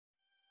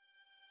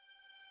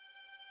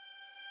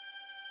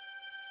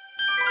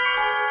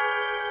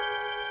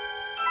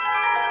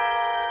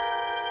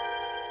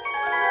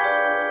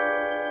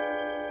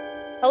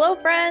Hello,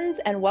 friends,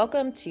 and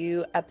welcome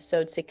to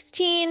episode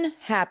 16.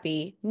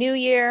 Happy New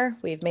Year.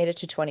 We've made it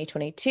to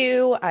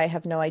 2022. I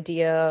have no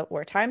idea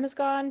where time has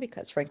gone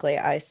because, frankly,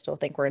 I still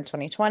think we're in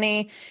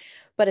 2020,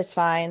 but it's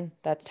fine.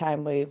 That's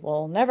time we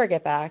will never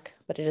get back,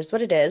 but it is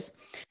what it is.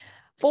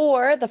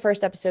 For the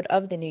first episode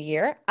of the new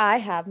year, I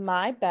have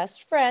my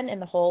best friend in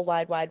the whole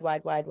wide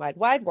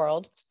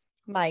world,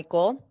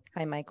 Michael.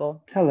 Hi,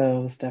 Michael.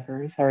 Hello,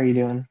 Steffers. How are you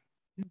doing?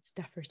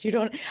 Stuffers. You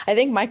don't, I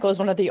think Michael is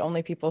one of the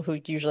only people who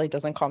usually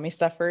doesn't call me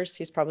Stuffers.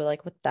 He's probably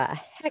like, what the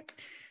heck?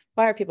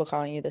 Why are people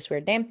calling you this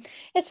weird name?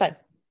 It's fine.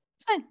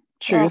 It's fine.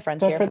 We're all Truth, friends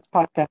but for here. the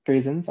podcast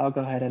reasons, I'll go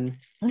ahead and,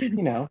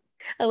 you know,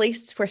 At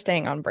least we're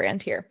staying on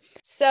brand here.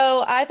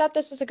 So I thought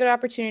this was a good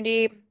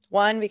opportunity.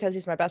 One, because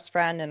he's my best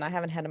friend and I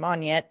haven't had him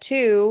on yet.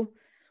 Two,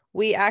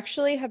 we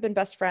actually have been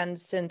best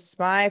friends since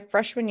my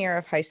freshman year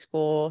of high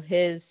school,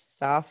 his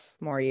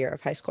sophomore year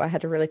of high school. I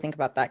had to really think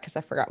about that because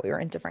I forgot we were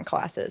in different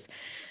classes.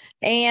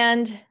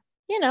 And,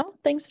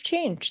 things have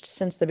changed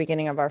since the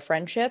beginning of our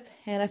friendship.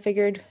 And I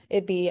figured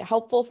it'd be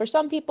helpful for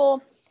some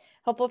people,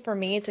 helpful for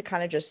me to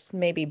kind of just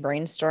maybe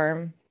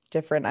brainstorm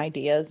different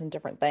ideas and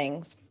different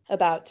things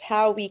about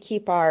how we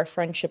keep our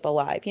friendship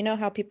alive. You know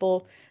how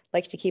people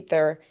like to keep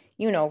their,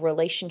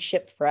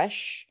 relationship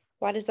fresh?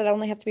 Why does that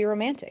only have to be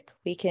romantic?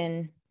 We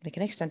can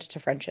extend it to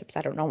friendships.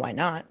 I don't know why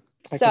not.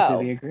 I So,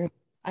 completely agree.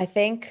 I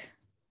think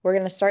we're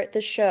going to start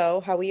this show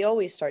how we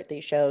always start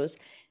these shows.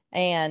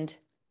 And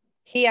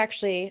he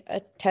actually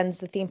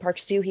attends the theme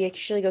parks too. He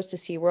actually goes to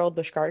SeaWorld,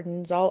 Busch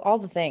Gardens, all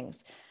the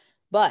things.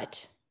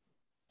 But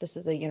this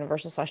is a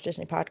Universal /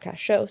 Disney podcast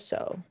show.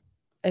 So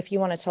if you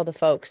want to tell the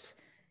folks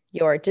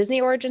your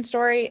Disney origin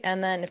story,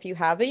 and then if you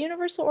have a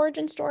Universal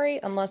origin story,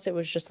 unless it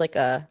was just like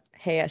a,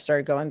 hey, I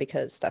started going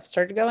because stuff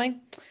started going,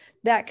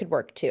 that could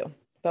work too.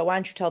 But why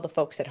don't you tell the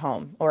folks at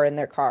home or in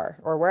their car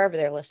or wherever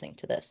they're listening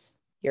to this,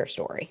 your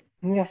story?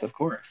 Yes, of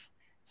course.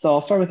 So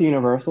I'll start with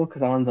Universal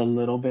because that one's a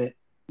little bit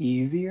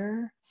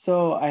easier.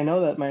 So I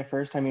know that my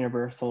first time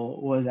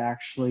Universal was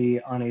actually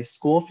on a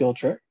school field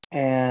trip,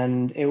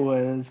 and it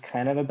was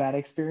kind of a bad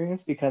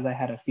experience because I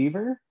had a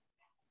fever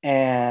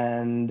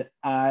and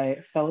I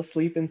fell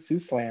asleep in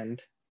Seuss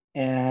Land,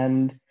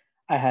 and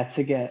I had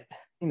to get,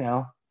 you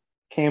know,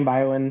 came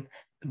by when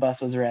the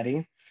bus was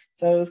ready.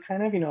 So it was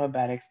kind of, a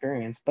bad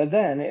experience. But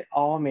then it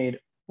all made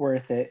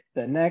worth it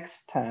the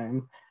next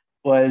time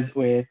was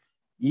with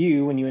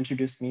you when you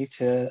introduced me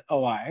to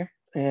OI.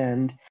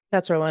 And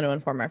That's Orlando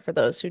Informer for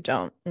those who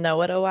don't know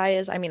what OI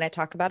is. I mean, I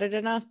talk about it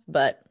enough,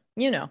 but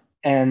you know.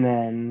 and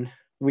then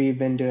we've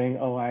been doing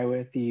OI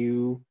with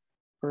you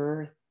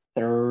for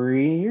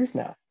 3 years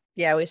now.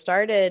 Yeah, we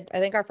started, I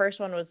think our first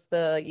one was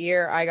the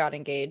year I got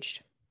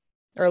engaged,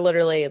 or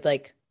literally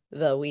like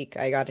the week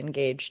I got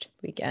engaged,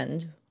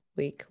 weekend,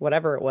 week,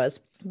 whatever it was.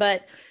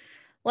 But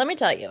let me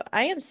tell you,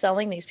 I am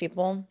selling these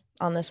people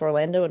on this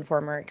Orlando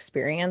Informer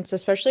experience,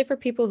 especially for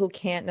people who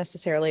can't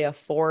necessarily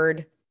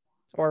afford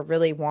or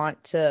really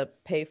want to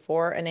pay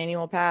for an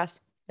annual pass.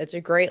 It's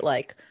a great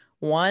like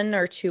one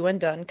or two and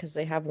done because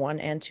they have 1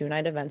 and 2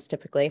 night events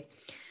typically.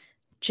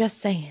 Just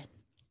saying.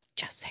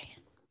 Just saying.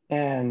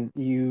 And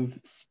you've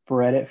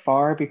spread it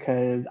far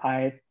because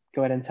I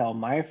go ahead and tell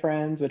my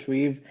friends, which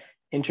we've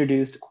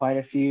introduced quite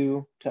a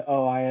few to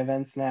OI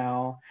events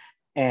now.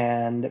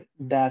 And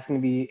that's going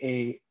to be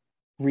a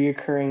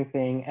reoccurring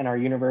thing and our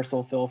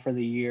universal fill for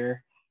the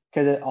year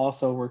because it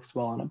also works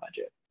well on a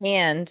budget.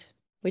 And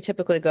we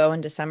typically go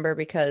in December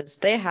because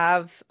they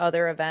have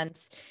other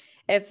events.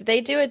 If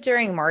they do it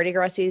during Mardi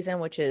Gras season,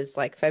 which is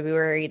like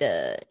February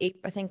to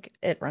April, I think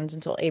it runs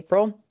until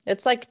April.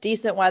 It's like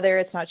decent weather.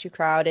 It's not too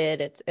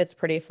crowded. It's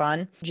pretty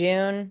fun.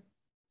 June,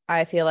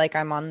 I feel like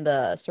I'm on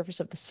the surface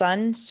of the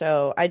sun.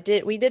 So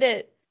we did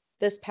it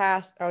this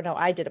past, oh no,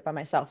 I did it by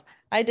myself.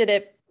 I did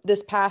it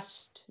this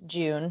past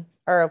June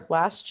or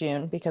last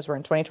June because we're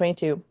in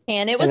 2022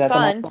 and it Is was that the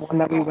not fun. the one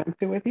that we went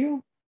to with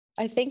you?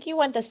 I think you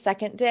went the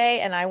second day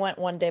and I went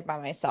one day by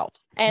myself.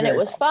 And it Very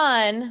was cool.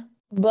 fun,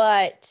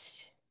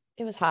 but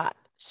it was hot.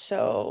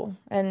 So,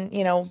 and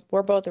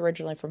we're both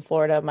originally from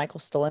Florida.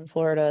 Michael's still in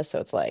Florida, so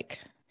it's like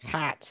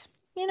hot.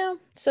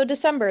 So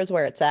December is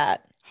where it's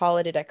at.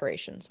 Holiday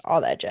decorations, all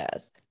that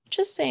jazz.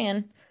 Just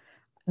saying.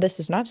 This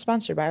is not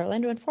sponsored by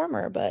Orlando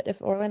Informer, but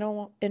if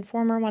Orlando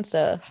Informer wants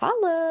to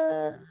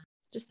holla,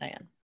 just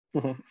saying.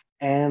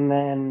 And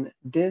then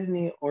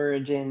Disney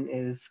Origin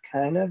is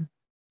kind of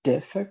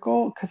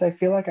difficult because I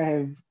feel like I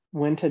have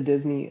went to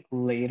Disney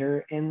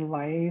later in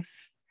life.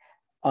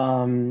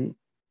 Um,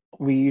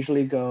 we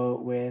usually go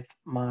with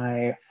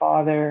my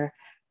father.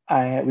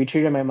 We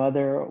treated my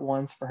mother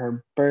once for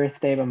her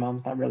birthday. My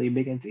mom's not really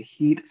big into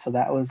heat, so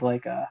that was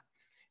like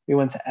we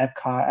went to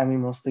Epcot. I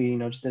mean, mostly,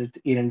 just to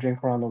eat and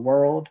drink around the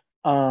world.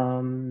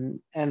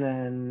 And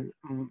then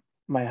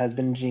my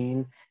husband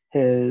Gene,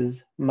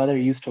 his mother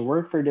used to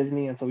work for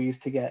Disney, and so we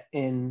used to get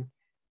in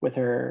with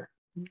her.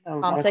 I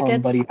Mom want to call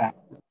them tickets. buddy pass.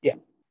 Yeah,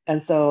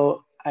 and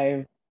so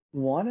I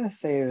want to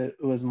say that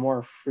it was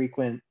more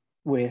frequent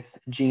with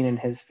Gene and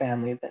his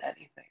family than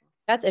anything.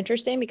 That's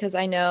interesting because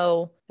I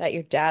know that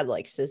your dad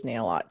likes Disney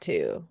a lot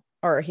too.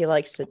 or he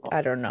likes to,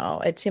 I don't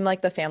know. It seemed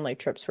like the family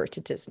trips were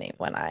to Disney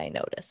when I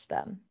noticed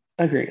them.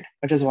 Agreed,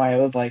 which is why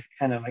it was like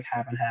kind of like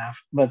half and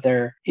half. But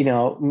they're,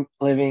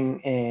 living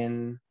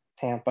in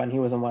Tampa and he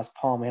was in West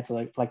Palm. We had to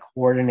like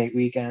coordinate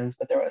weekends,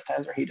 but there was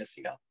times where he just,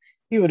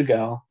 he would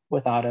go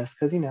without us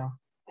because,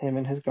 him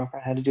and his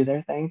girlfriend had to do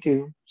their thing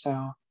too.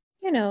 So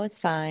It's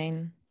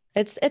fine.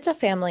 It's a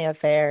family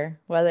affair,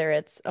 whether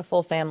it's a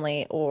full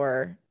family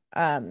or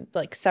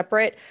like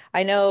separate.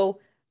 I know,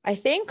 I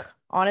think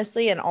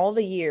honestly, in all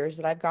the years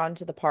that I've gone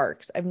to the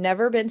parks, I've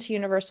never been to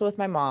Universal with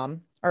my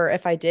mom, or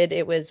if I did,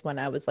 it was when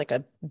I was like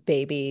a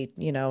baby,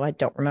 I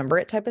don't remember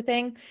it type of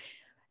thing.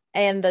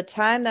 And the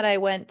time that I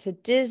went to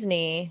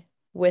Disney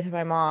with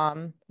my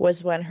mom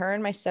was when her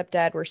and my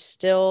stepdad were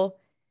still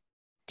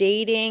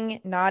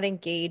dating, not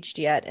engaged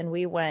yet. And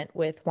we went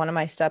with one of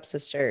my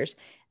stepsisters.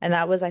 And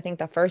that was, I think,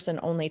 the first and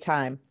only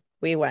time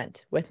we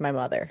went with my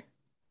mother.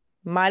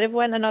 Might have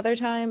went another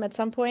time at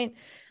some point,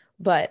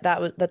 but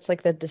that's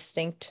like the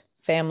distinct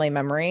family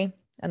memory.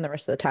 And the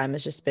rest of the time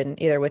has just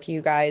been either with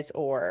you guys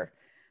or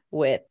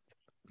with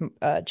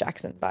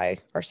Jackson by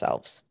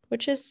ourselves,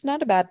 which is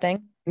not a bad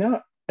thing.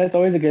 no, it's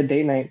always a good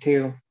date night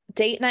too.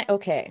 Date night.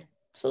 Okay.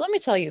 So let me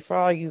tell you, for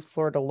all you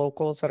Florida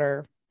locals that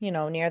are,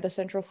 near the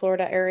Central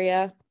Florida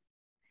area,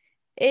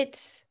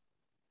 it's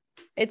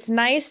it's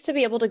nice to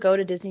be able to go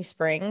to Disney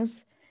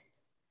Springs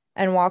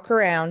and walk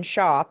around,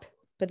 shop,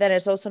 but then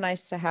it's also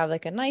nice to have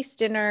like a nice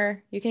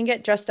dinner. You can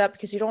get dressed up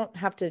because you don't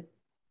have to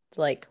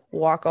like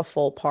walk a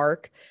full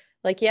park.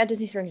 Like, yeah,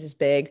 Disney Springs is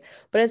big,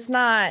 but it's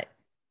not,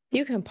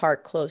 you can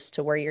park close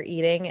to where you're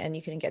eating and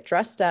you can get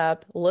dressed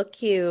up, look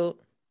cute.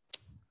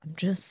 I'm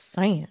just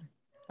saying.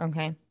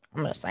 Okay.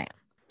 I'm just saying.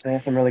 They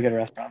have some really good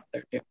restaurants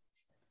there too.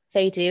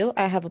 They do.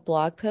 I have a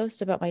blog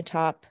post about my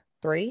top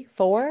three,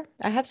 four.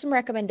 I have some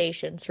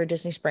recommendations for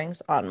Disney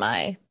Springs on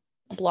my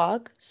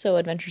blog.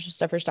 So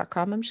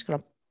adventureswithstuffers.com. I'm just going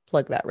to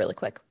plug that really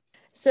quick.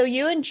 So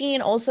you and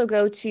Jean also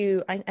go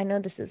to, I know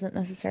this isn't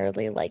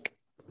necessarily like,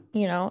 a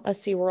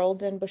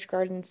SeaWorld and Busch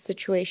Gardens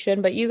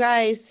situation, but you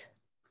guys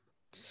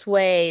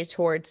sway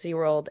towards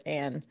SeaWorld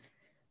and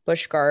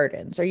Busch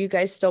Gardens. Are you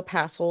guys still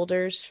pass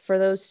holders for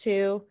those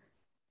two?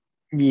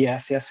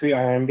 Yes, yes, we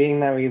are. And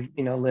being that we,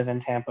 live in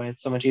Tampa,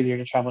 it's so much easier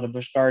to travel to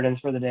Busch Gardens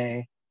for the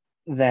day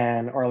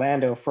than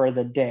Orlando for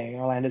the day.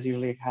 Orlando's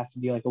usually has to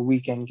be like a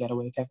weekend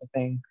getaway type of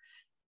thing.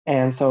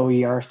 And so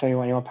we are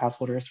still annual pass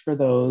holders for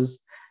those.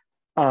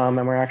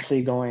 And we're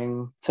actually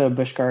going to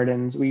Busch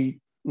Gardens. We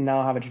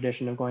now have a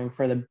tradition of going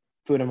for the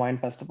Food and Wine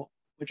Festival,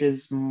 which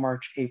is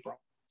March, April.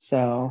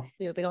 So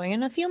We'll be going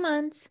in a few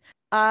months.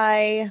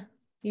 I,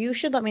 you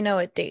should let me know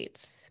what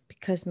dates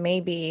because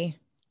maybe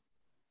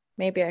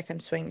I can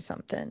swing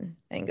something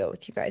and go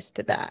with you guys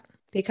to that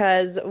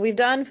because we've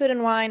done Food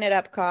and Wine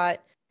at Epcot.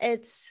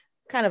 It's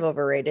kind of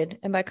overrated.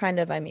 And by kind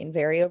of, I mean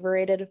very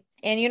overrated.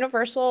 And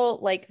Universal,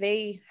 like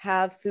they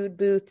have food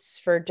booths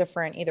for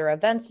different either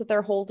events that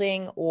they're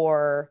holding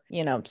or,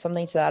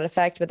 something to that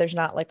effect, but there's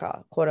not like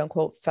a quote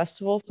unquote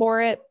festival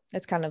for it.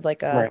 It's kind of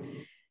like a right.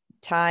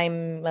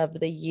 time of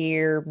the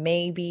year.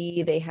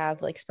 Maybe they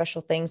have like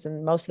special things,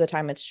 and most of the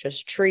time it's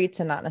just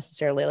treats and not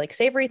necessarily like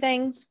savory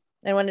things.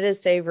 And when it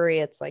is savory,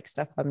 it's like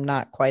stuff I'm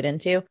not quite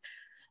into.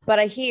 But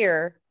I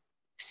hear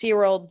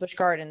SeaWorld Busch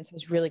Gardens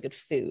has really good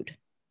food.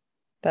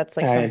 That's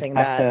like I something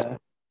have that to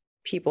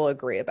people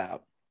agree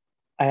about.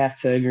 I have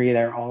to agree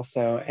there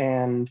also.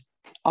 And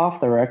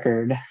off the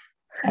record,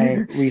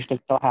 I we should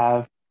still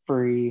have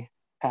free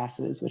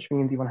passes, which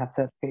means you won't have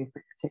to pay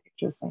for your ticket.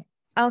 Just saying.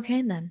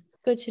 Okay, then.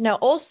 Good to know.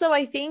 Also,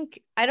 I think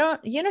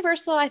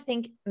Universal, I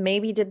think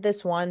maybe did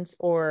this once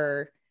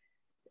or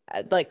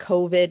like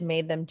COVID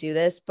made them do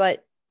this,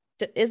 but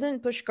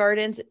isn't Busch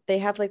Gardens, they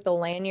have like the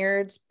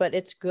lanyards, but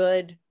it's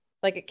good.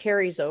 Like it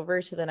carries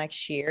over to the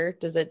next year.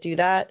 Does it do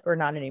that or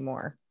not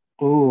anymore?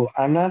 Ooh,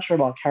 I'm not sure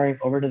about carrying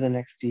over to the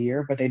next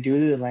year, but they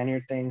do the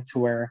lanyard thing to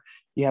where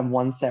you have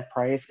one set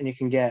price and you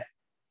can get,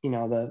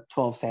 the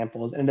 12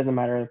 samples, and it doesn't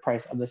matter the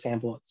price of the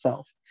sample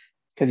itself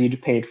because you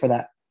paid for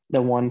that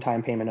the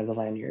one-time payment of the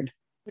lanyard.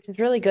 Which is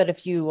really good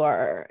if you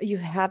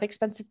have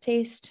expensive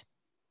taste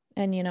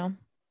and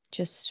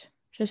just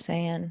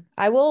saying.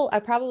 I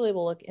probably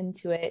will look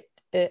into it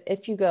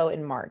if you go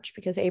in March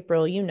because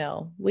April,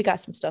 we got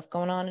some stuff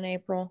going on in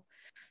April.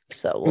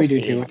 So we'll We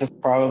do too, see. which is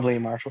probably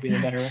March will be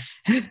the better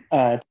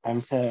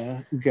time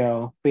to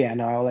go. But yeah,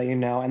 no, I'll let you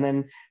know. And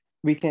then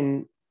we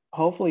can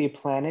hopefully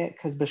plan it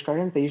because Busch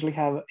Gardens, they usually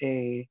have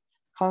a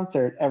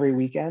concert every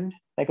weekend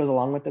that goes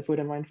along with the Food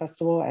and Wine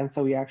Festival. And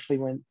so we actually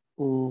went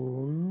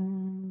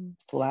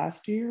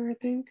last year, I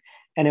think.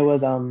 And it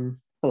was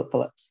Philip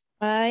Phillips.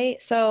 I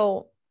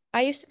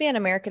used to be an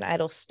American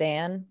Idol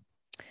stan.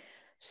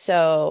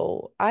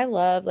 So I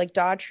love like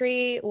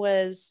Daughtry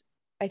was,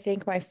 I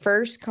think, my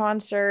first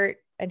concert,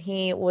 and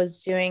he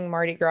was doing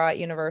Mardi Gras at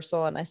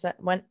Universal, and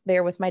went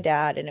there with my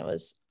dad, and it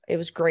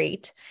was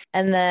great.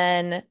 And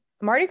then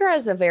Mardi Gras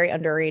is a very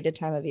underrated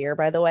time of year,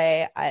 by the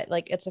way.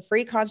 It's a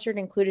free concert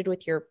included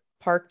with your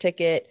park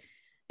ticket.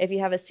 If you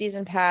have a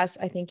season pass,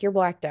 I think you're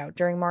blacked out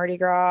during Mardi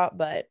Gras,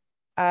 but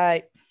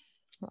I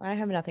I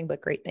have nothing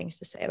but great things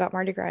to say about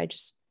Mardi Gras. I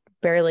just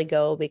barely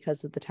go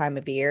because of the time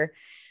of year.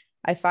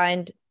 I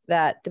find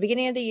that the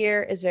beginning of the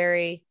year is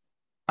very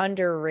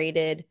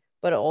underrated,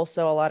 but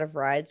also a lot of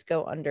rides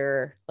go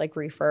under like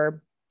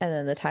refurb, and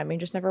then the timing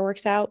just never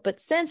works out. But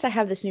since I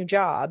have this new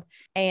job,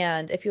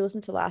 and if you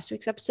listen to last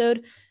week's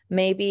episode,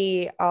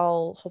 maybe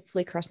I'll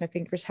hopefully cross my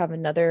fingers, have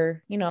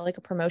another, like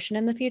a promotion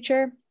in the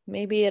future.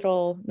 Maybe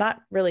it'll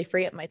not really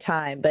free up my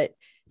time, but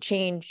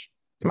change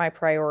my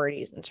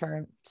priorities in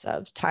terms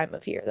of time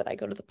of year that I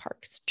go to the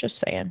parks.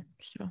 Just saying.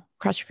 So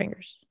cross your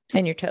fingers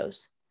and your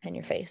toes and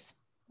your face.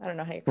 I don't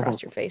know how you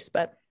cross your face,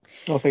 but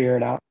we'll figure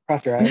it out.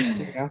 Cross your eyes. There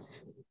you go.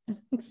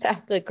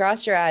 Exactly.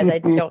 Cross your eyes. I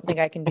don't think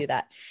I can do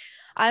that.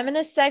 I'm going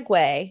to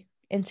segue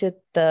into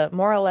the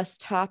more or less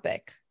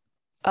topic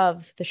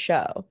of the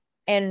show.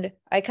 And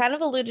I kind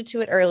of alluded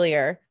to it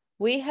earlier.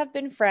 We have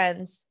been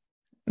friends.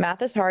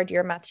 Math is hard.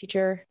 You're a math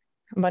teacher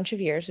a bunch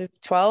of years.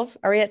 12.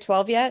 Are we at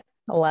 12 yet?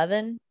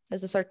 11?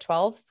 Is this our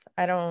 12th?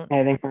 I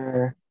think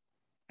we're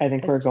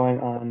going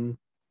on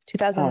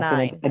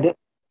 2009.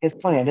 It's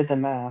funny. I did the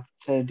math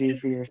to do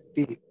for your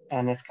speech,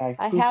 and it's like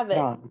I have it.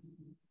 I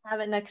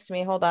have it next to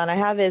me. Hold on. I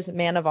have his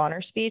man of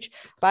honor speech.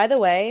 By the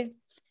way,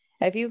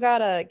 if you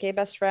got a gay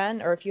best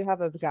friend or if you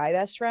have a guy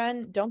best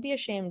friend, don't be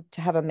ashamed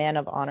to have a man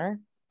of honor.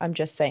 I'm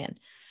just saying.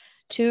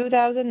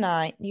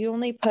 2009, you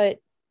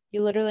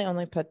literally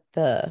only put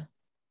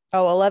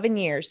 11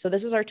 years. So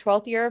this is our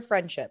 12th year of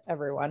friendship,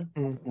 everyone.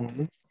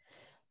 Mm-hmm.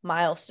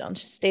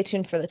 Milestones. Stay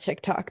tuned for the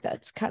TikTok.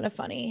 That's kind of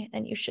funny.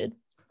 And you should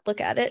look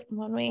at it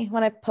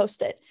when I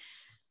post it.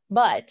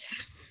 But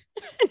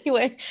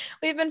anyway,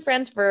 we've been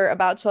friends for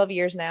about 12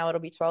 years now.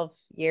 It'll be 12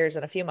 years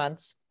in a few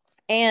months.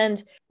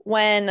 And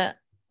when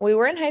we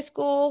were in high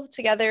school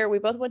together, we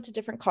both went to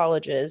different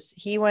colleges.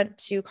 He went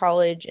to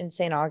college in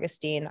St.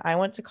 Augustine. I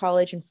went to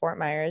college in Fort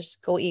Myers.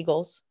 Go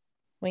Eagles.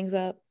 Wings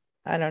up.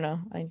 I don't know.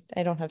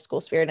 I don't have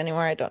school spirit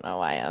anymore. I don't know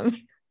why I'm.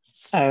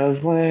 I was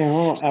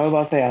about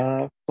to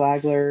say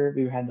Flagler.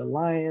 We had the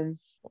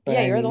Lions.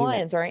 Yeah, you're the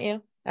Lions, aren't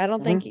you? I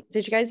don't think.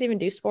 Did you guys even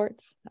do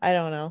sports? I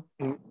don't know.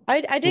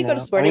 I did go to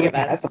sporting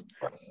events.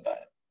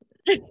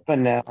 But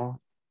no.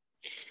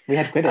 We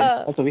had Quidditch.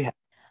 That's what we had.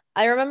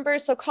 I remember.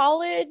 So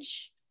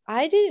college,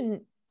 we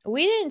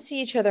didn't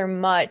see each other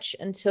much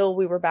until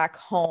we were back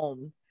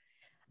home.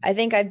 I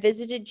think I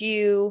visited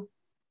you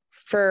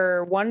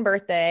for one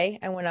birthday.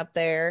 I went up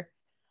there.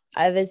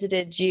 I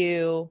visited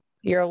you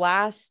your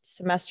last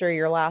semester,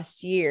 your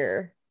last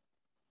year,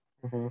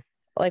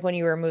 like when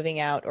you were moving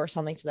out or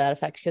something to that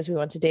effect, because we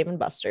went to Dave and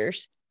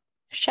Buster's.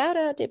 Shout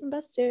out Dave and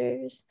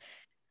Buster's.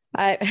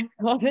 I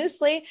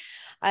honestly,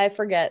 I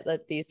forget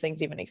that these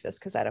things even exist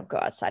because I don't go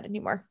outside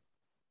anymore.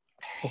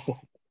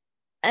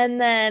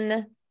 And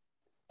then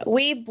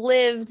my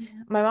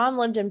mom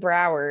lived in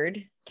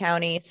Broward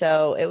County.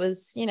 So it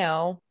was,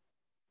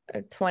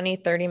 a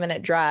 20-30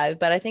 minute drive.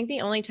 But I think the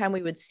only time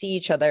we would see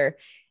each other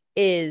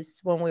is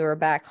when we were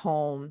back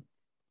home.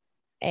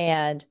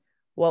 And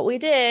what we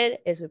did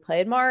is we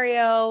played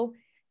Mario.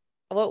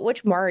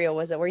 Which Mario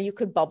was it where you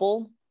could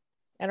bubble?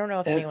 I don't know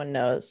if anyone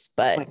knows,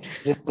 but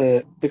just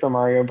the Super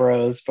Mario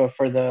Bros. But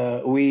for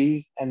the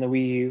Wii and the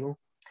Wii U,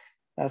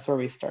 that's where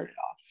we started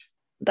off.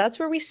 That's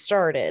where we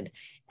started.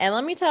 And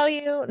let me tell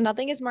you,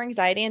 nothing is more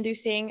anxiety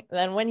inducing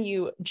than when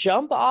you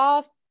jump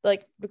off,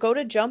 like go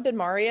to jump in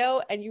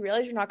Mario and you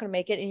realize you're not going to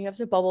make it and you have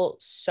to bubble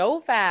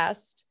so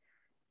fast.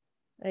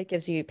 It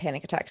gives you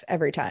panic attacks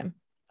every time.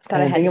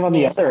 And I think about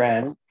the other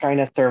end, trying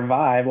to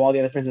survive while the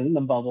other person's in the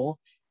bubble.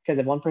 Because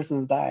if one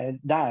person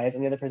dies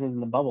and the other person's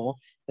in the bubble,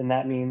 then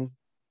that means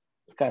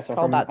it's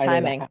all about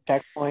timing.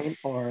 Checkpoint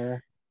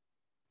or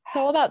it's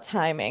all about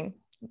timing.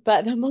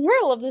 But the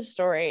moral of the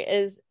story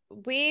is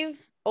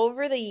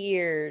over the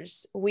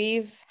years,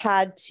 we've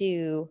had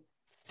to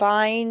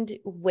find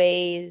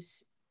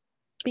ways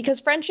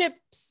because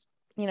friendships,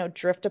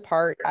 drift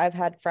apart. I've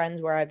had friends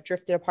where I've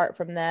drifted apart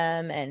from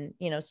them and,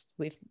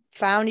 we've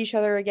found each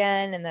other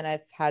again. And then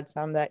I've had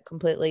some that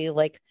completely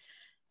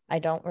I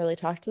don't really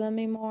talk to them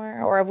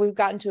anymore. Or we've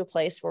gotten to a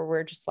place where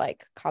we're just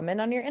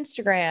comment on your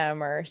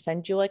Instagram or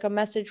send you a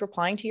message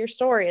replying to your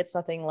story. It's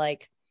nothing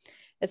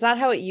it's not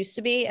how it used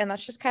to be. And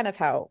that's just kind of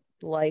how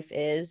life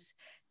is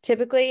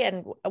typically.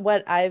 And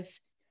what I've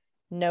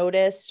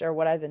noticed or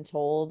what I've been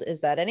told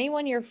is that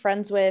anyone you're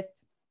friends with,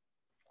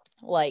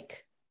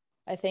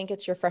 I think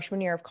it's your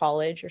freshman year of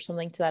college or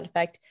something to that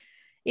effect.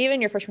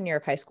 Even your freshman year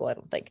of high school, I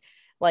don't think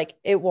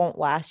it won't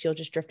last. You'll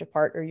just drift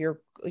apart or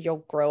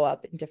you'll grow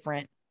up in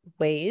different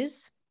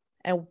ways.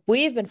 And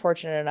we've been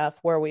fortunate enough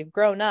where we've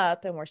grown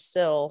up and we're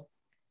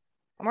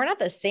not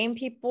the same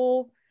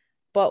people,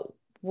 but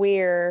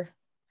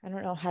I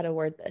don't know how to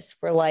word this.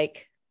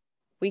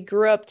 We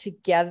grew up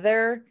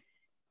together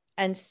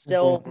and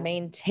still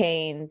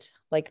maintained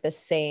the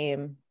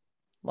same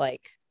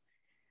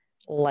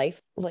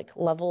life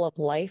level of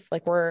life.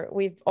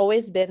 We've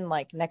always been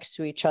next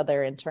to each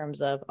other in terms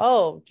of,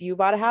 oh, you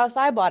bought a house,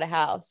 I bought a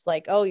house,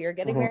 oh, you're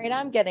getting married,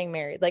 I'm getting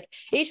married.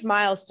 Each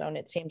milestone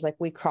it seems like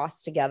we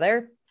cross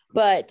together.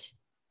 But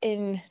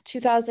in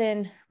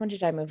 2000, when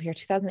did I move here?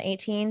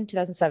 2018,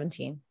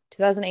 2017,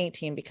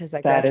 2018, because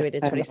I That is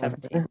graduated kind of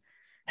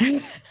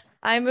 2017.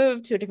 I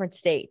moved to a different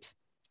state.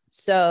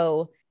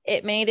 So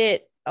it made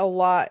it a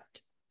lot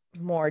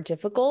more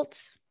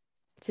difficult,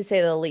 to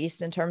say the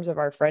least, in terms of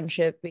our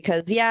friendship,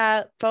 because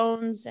yeah,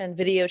 phones and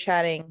video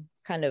chatting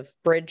kind of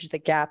bridge the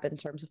gap in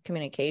terms of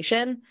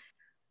communication,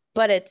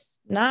 but it's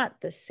not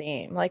the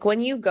same. Like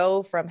when you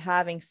go from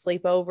having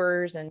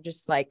sleepovers and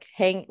just like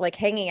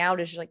hanging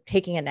out is just like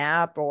taking a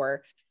nap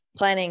or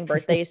planning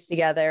birthdays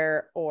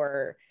together,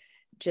 or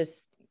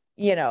just,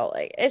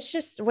 like it's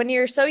just when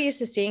you're so used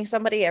to seeing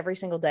somebody every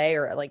single day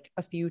or like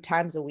a few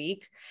times a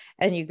week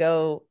and you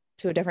go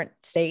to a different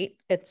state,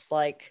 it's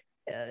like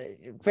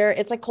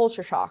it's like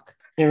culture shock.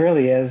 It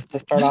really is to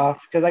start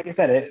off because, like you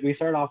said, we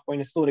started off going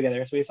to school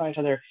together, so we saw each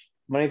other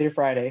Monday through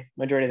Friday,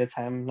 majority of the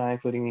time, not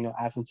including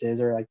absences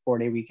or like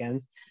 4-day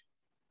weekends.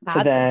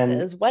 To then,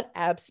 Absences? What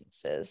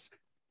absences?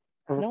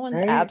 No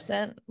one's right?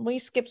 absent. We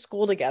skip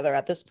school together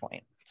at this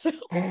point. So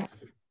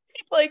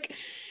like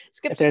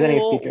skip If there's any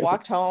school, teachers,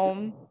 walked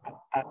home.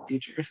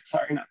 teachers,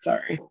 sorry, not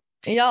sorry.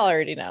 Y'all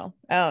already know.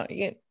 Oh,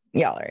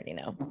 y'all already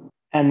know.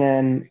 And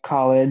then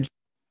college,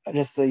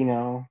 just so you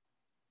know,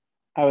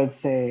 I would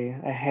say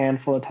a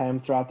handful of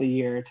times throughout the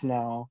year to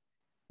now,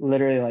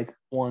 literally like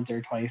once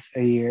or twice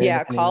a year, Yeah,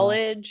 depending on.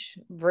 college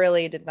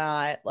really did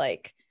not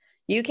like.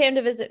 You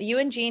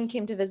and Jean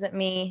came to visit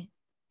me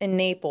in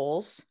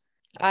Naples.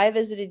 I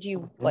visited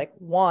you like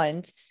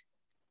once,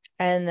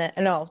 and then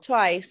no,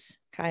 twice,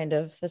 kind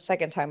of. The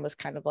second time was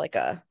kind of like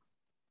a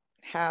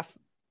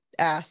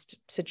half-assed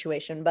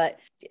situation, but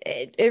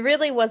it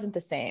really wasn't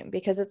the same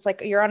because it's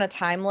like you're on a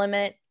time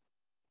limit,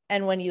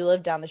 and when you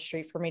live down the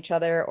street from each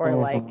other or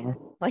like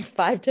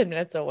 5-10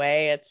 minutes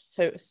away, it's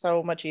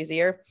so much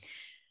easier.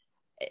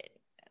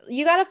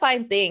 You got to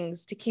find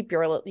things to keep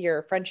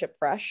your friendship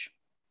fresh.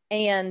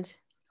 And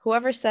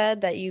whoever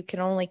said that you can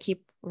only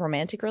keep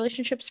romantic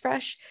relationships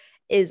fresh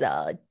is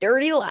a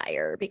dirty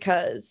liar,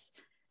 because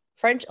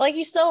French, like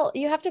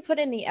you have to put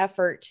in the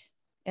effort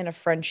in a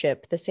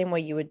friendship the same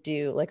way you would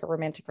do like a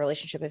romantic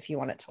relationship if you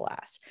want it to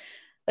last.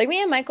 Like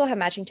me and Michael have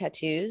matching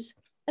tattoos.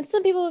 And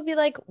some people would be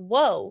like,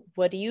 whoa,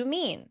 what do you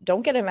mean?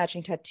 Don't get a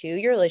matching tattoo.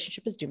 Your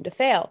relationship is doomed to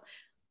fail.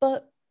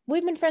 But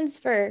we've been friends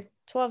for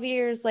 12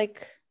 years.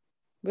 Like,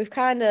 we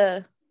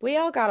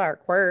all got our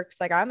quirks.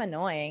 Like, I'm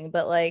annoying,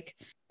 but like,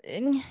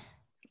 I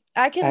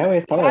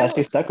always tell her that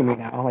she's stuck with me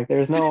now. Like,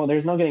 there's no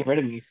getting rid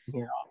of me from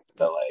here on.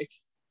 So like,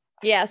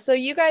 yeah. So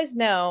you guys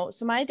know.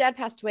 So my dad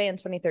passed away in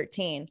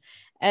 2013.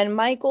 And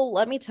Michael,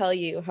 let me tell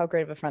you how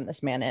great of a friend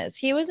this man is.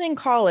 He was in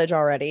college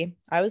already.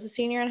 I was a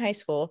senior in high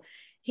school.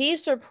 He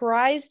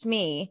surprised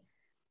me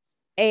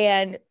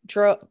and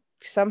teleported,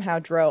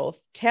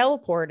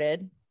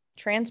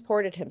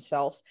 transported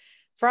himself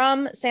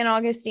from St.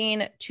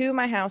 Augustine to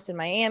my house in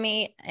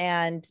Miami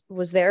and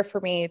was there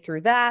for me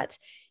through that.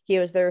 He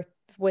was there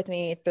with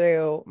me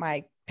through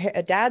my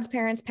dad's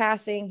parents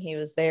passing. He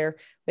was there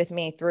with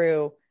me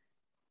through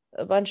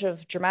a bunch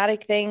of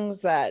dramatic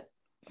things that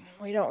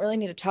we don't really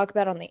need to talk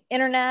about on the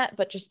internet,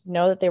 but just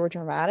know that they were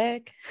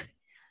dramatic.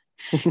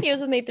 He was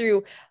with me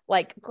through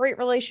like great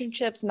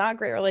relationships, not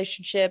great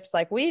relationships.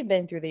 Like we've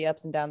been through the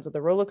ups and downs of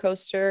the roller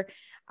coaster.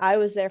 I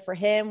was there for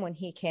him when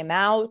he came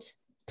out.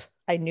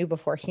 I knew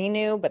before he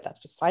knew, but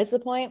that's besides the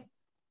point.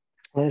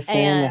 listen, it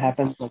And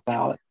happens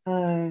without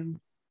time.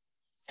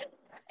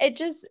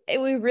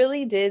 we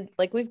really did,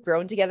 like, we've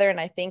grown together. And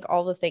I think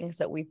all the things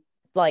that we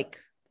like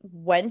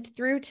went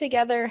through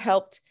together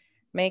helped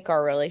make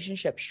our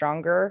relationship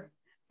stronger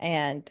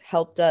and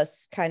helped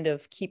us kind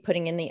of keep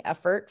putting in the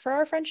effort for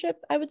our friendship,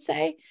 I would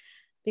say,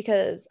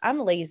 because I'm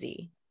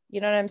lazy.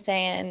 You know what I'm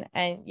saying?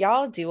 And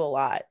y'all do a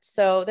lot.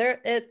 So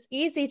it's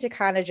easy to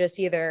kind of just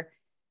either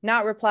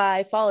not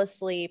reply, fall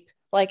asleep,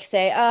 like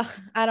say, oh,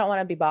 I don't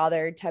want to be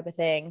bothered type of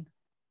thing.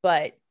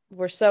 But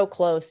we're so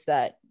close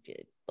that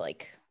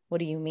like, what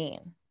do you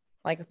mean?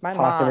 Like my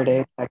Talk every mom,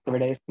 day, text every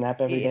day,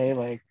 snap every day.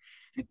 Like,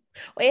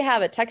 we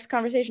have a text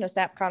conversation, a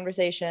snap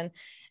conversation,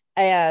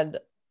 and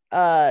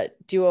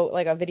do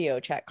a video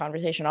chat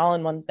conversation all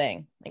in one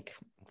thing. Like,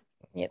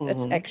 yeah,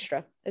 it's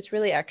extra. It's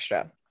really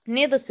extra.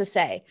 Needless to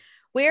say,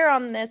 we're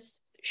on this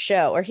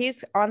show, or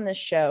he's on this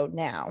show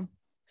now,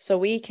 so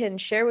we can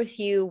share with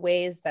you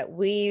ways that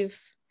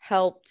we've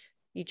helped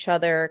each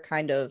other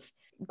kind of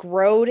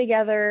grow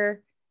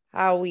together,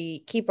 how we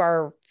keep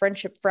our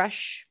friendship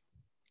fresh,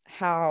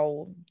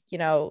 how,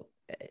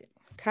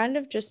 kind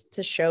of just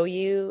to show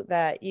you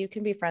that you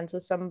can be friends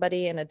with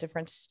somebody in a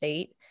different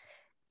state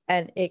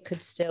and it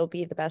could still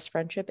be the best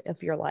friendship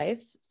of your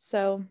life.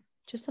 So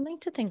just something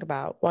to think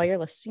about while you're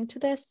listening to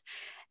this.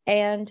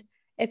 And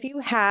if you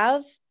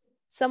have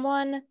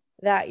someone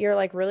that you're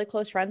like really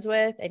close friends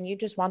with and you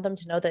just want them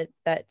to know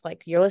that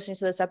like you're listening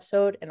to this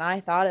episode and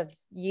I thought of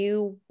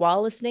you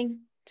while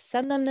listening,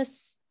 send them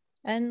this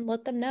and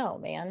let them know,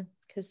 man,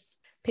 because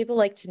people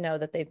like to know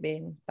that they've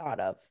been thought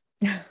of.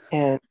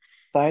 and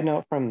side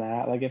note from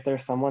that, like if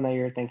there's someone that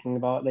you're thinking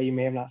about that you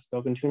may have not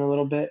spoken to in a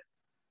little bit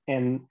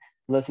and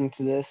listen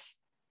to this,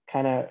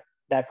 kind of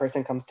that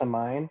person comes to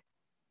mind,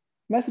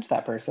 message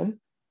that person,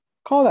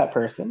 call that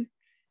person.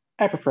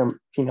 I prefer,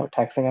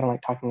 texting. I don't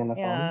like talking on the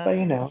phone, but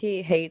Yeah,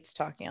 he hates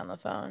talking on the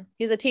phone.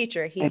 He's a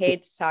teacher. He I do,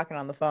 hates talking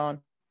on the phone.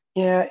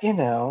 yeah,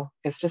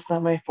 it's just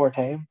not my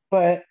forte.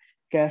 But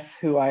guess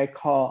who I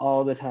call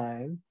all the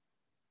time?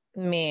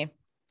 Me.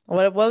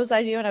 What was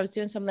I doing? I was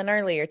doing something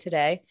earlier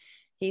today.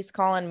 He's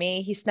calling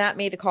me. He snapped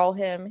me to call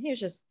him. He was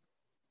just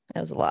it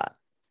was a lot.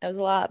 It was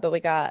a lot, but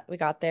we got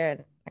there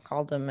and I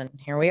called him and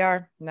here we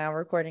are now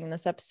recording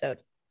this episode.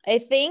 I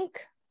think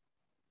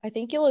I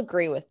think you'll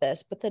agree with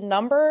this, but the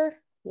number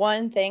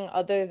one thing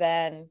other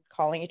than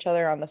calling each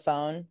other on the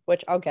phone,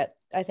 which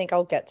I think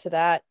I'll get to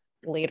that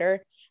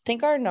later. I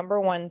think our number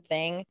one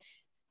thing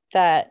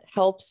that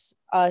helps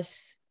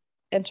us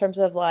in terms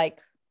of like,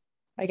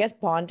 I guess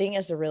bonding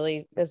is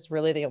really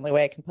the only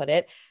way I can put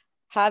it.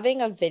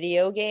 Having a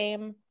video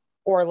game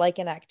or like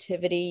an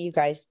activity you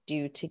guys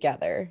do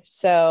together.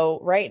 So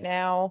right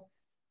now,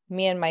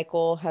 me and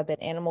Michael have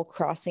been Animal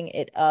Crossing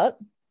it up.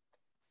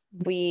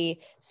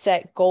 We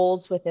set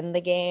goals within the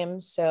game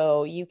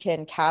so you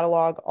can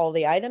catalog all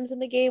the items in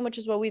the game, which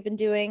is what we've been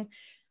doing.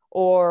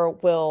 Or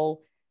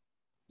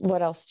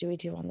what else do we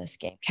do on this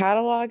game?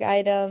 Catalog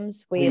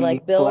items. We We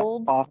like collect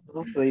build.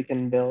 fossils so you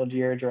can build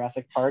your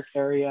Jurassic Park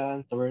area.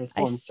 And so we're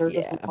still in search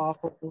of some Yeah.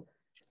 fossils.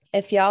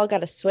 If y'all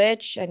got a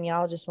Switch and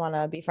y'all just want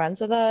to be friends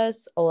with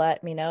us,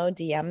 let me know.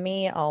 DM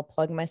me. I'll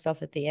plug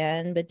myself at the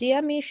end, but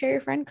DM me, share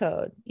your friend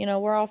code.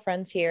 We're all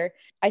friends here.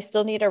 I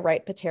still need a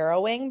right patera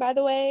wing, by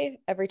the way,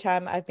 every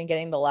time I've been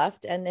getting the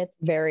left, and it's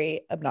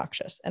very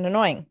obnoxious and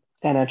annoying.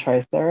 And a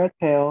Tricera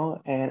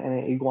tail and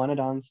an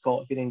Iguanodon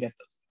skull if you didn't get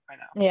those by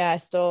now. Yeah, I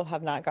still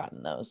have not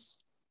gotten those.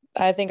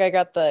 I think I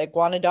got the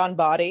Iguanodon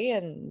body,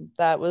 and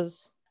that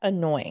was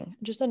annoying,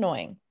 just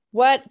annoying.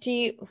 What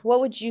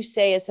would you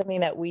say is something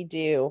that we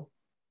do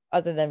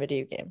other than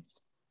video games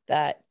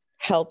that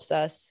helps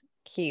us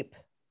keep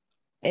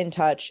in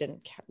touch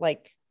and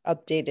like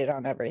updated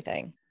on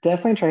everything?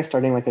 Definitely try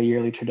starting like a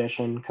yearly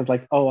tradition because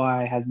like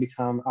OI has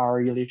become our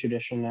yearly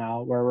tradition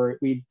now where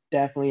we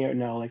definitely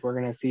know like we're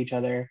gonna see each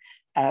other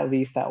at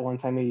least that one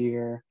time a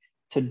year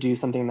to do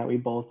something that we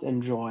both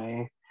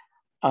enjoy.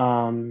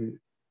 Um,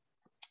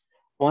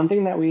 One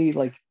thing that we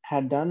like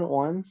had done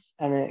once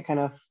and it kind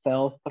of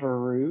fell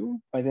through,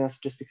 I think that's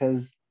just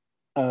because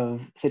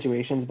of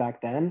situations back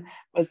then,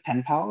 was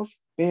pen pals,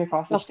 being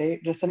across the Oh,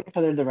 state, just sending each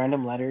other the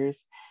random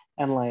letters.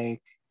 And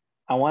like,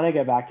 I want to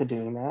get back to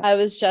doing that. I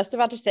was just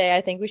about to say, I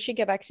think we should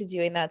get back to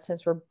doing that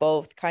since we're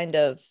both kind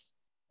of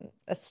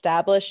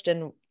established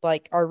in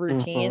like our Mhm.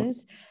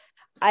 routines.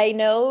 I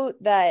know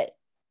that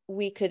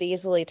we could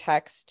easily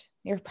text.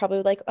 You're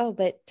probably like, oh,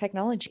 but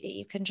technology,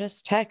 you can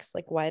just text.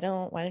 Like, why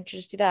don't you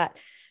just do that?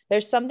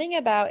 There's something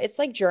about it's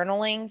like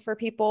journaling for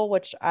people,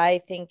 which I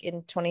think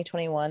in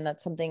 2021,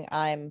 that's something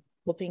I'm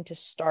hoping to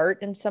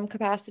start in some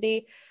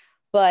capacity.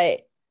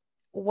 But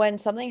when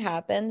something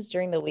happens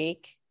during the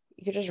week,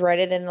 you could just write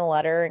it in a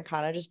letter and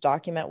kind of just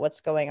document what's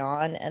going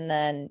on. And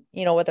then,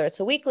 whether it's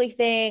a weekly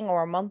thing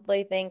or a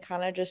monthly thing,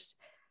 kind of just,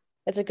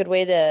 it's a good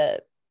way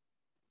to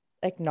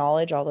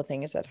acknowledge all the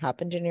things that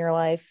happened in your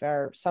life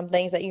or some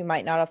things that you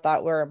might not have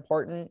thought were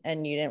important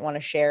and you didn't want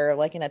to share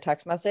like in a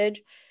text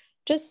message.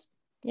 Just,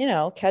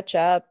 catch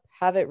up,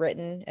 have it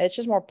written. It's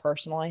just more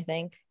personal, I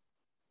think.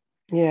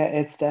 Yeah,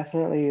 it's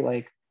definitely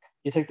like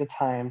you take the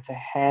time to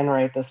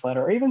handwrite this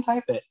letter or even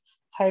type it.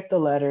 Type the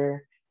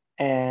letter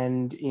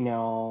and,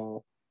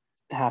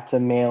 have to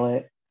mail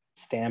it,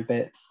 stamp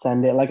it,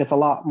 send it. Like it's a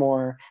little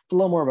more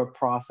of a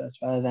process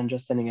rather than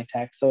just sending a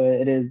text.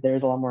 So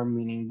there's a lot more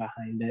meaning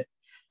behind it.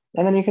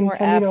 And then you can More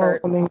send,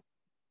 effort. something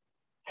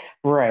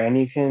right. And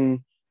you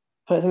can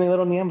put something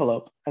little in the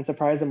envelope and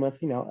surprise them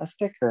with, a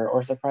sticker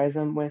or surprise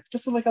them with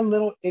just like a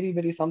little itty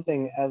bitty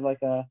something as like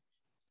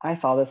I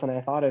saw this and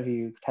I thought of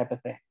you type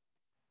of thing.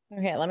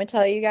 Okay, let me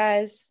tell you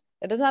guys,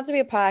 it doesn't have to be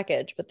a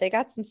package, but they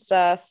got some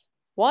stuff.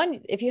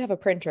 One, if you have a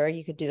printer,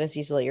 you could do this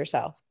easily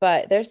yourself.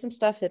 But there's some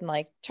stuff in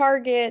like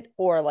Target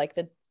or like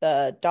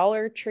the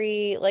Dollar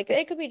Tree. Like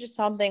it could be just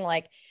something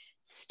like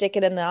stick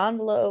it in the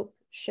envelope,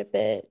 ship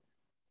it.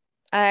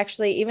 I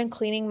actually, even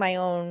cleaning my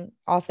own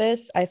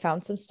office, I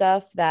found some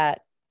stuff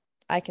that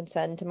I can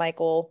send to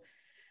Michael,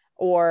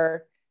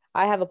 or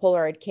I have a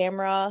Polaroid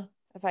camera.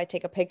 If I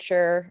take a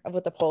picture of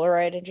with the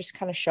Polaroid and just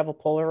kind of shove a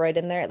Polaroid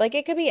in there, like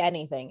it could be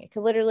anything. It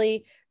could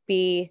literally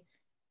be,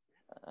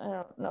 I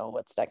don't know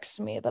what's next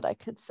to me that I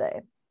could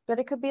say, but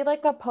it could be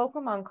like a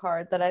Pokemon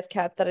card that I've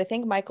kept that I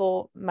think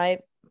Michael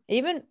might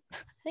even, I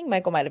think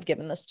Michael might have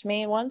given this to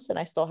me once and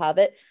I still have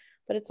it,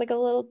 but it's like a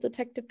little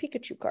Detective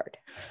Pikachu card.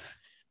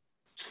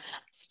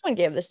 Someone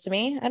gave this to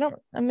me. I don't,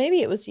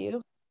 maybe it was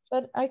you,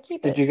 but I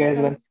keep it. Who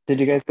knows? Did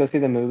you guys go see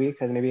the movie?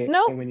 Because maybe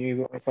Nope. when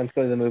you went to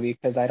go to the movie,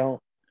 because I don't.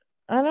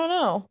 I don't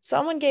know.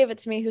 Someone gave it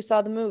to me who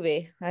saw the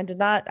movie. I did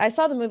not. I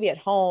saw the movie at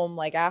home,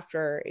 like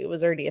after it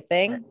was already a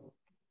thing.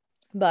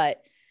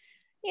 But,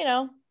 you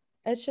know,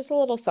 it's just a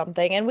little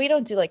something. And we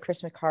don't do like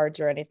Christmas cards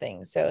or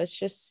anything. So it's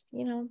just,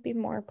 be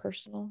more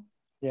personal.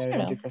 Yeah, I we don't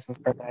don't do know. Christmas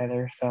cards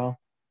either. So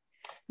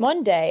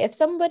One day, if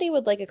somebody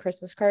would like a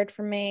Christmas card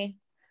from me,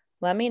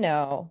 let me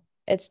know.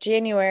 It's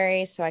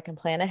January, so I can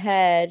plan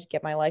ahead,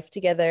 get my life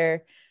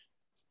together,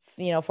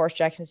 force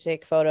Jackson to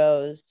take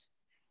photos.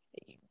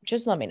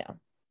 Just let me know.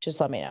 Just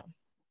let me know.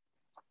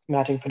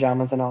 Matching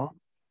pajamas and all.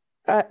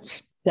 Uh,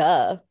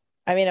 duh.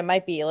 I mean, it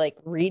might be like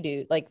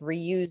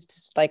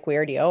reused, like we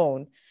already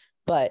own,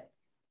 but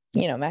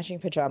matching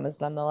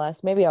pajamas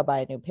nonetheless. Maybe I'll buy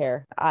a new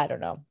pair. I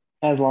don't know.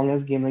 As long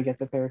as Gimli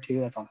gets a pair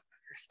too, that's all that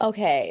matters.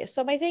 Okay,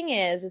 so my thing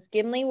is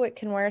Gimli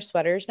can wear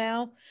sweaters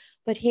now,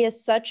 but he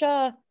is such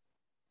an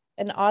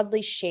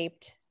oddly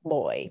shaped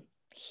boy.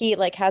 He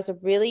like has a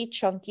really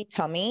chunky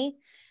tummy,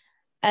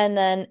 and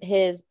then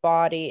his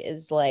body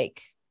is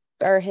like,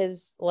 or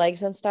his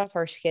legs and stuff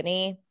are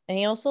skinny, and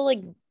he also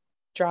like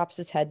drops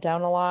his head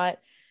down a lot.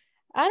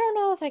 I don't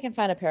know if I can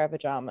find a pair of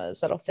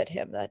pajamas that'll fit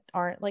him that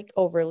aren't like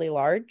overly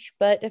large,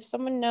 but if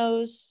someone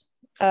knows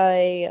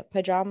a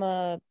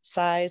pajama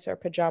size or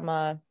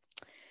pajama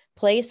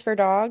place for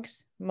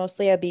dogs,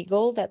 mostly a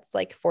beagle that's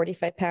like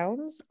 45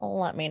 pounds,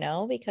 let me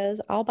know because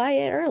I'll buy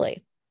it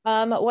early.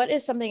 What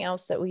is something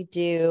else that we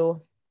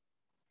do?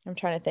 I'm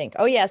trying to think.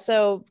 Oh yeah,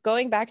 so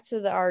going back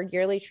to our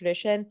yearly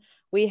tradition,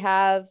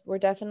 we're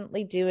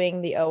definitely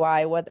doing the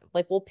OI. What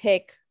like we'll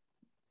pick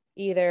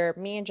either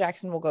me and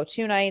Jackson will go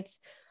 2 nights,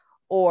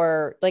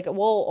 or like we'll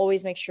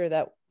always make sure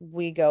that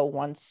we go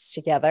once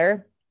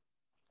together.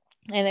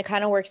 And it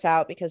kind of works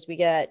out because we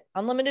get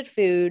unlimited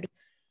food,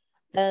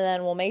 and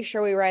then we'll make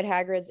sure we ride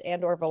Hagrid's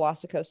and or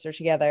Velocicoaster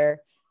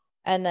together.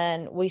 And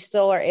then we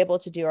still are able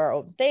to do our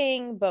own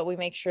thing, but we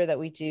make sure that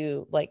we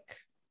do like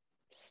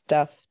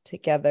stuff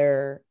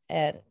together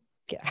and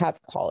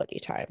have quality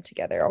time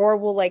together, or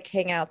we'll like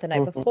hang out the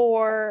night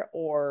before,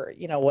 or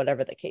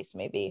whatever the case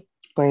may be.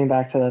 Going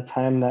back to the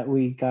time that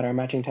we got our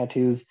matching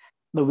tattoos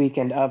the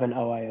weekend of an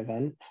OI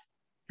event.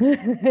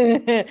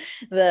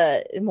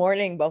 The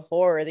morning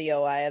before the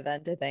OI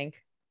event, I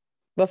think.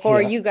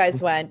 Before you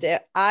guys went.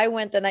 I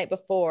went the night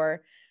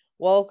before,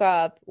 woke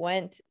up,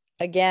 went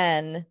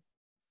again.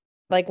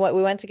 Like what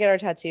we went to get our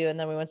tattoo, and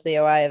then we went to the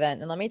OI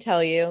event. And let me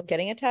tell you,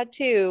 getting a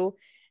tattoo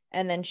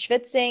and then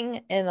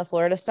schwitzing in the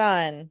Florida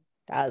sun,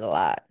 that was a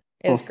lot.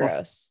 It was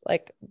gross.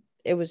 Like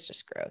it was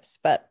just gross.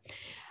 But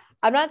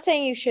I'm not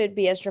saying you should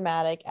be as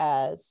dramatic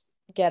as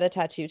get a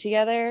tattoo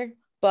together,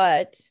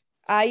 but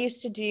I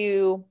used to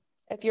do,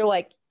 if you're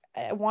like,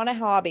 want a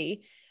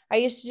hobby, I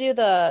used to do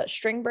the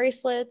string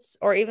bracelets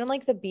or even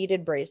like the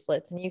beaded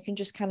bracelets, and you can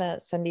just kind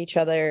of send each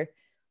other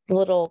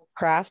little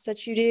crafts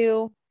that you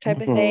do type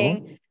of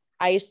thing.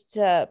 I used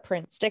to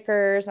print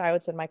stickers. I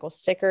would send Michael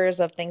stickers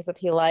of things that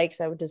he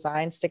likes. I would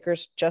design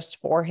stickers just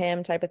for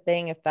him type of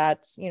thing. If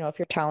that's, if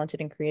you're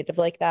talented and creative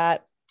like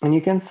that. And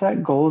you can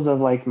set goals of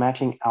like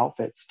matching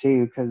outfits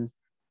too, because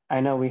I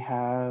know we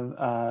have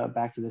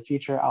Back to the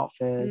Future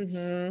outfits,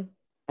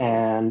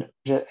 and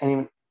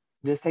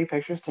just take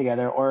pictures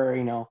together,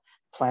 or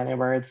plan it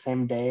where it's the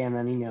same day, and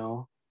then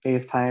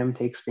FaceTime,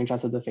 take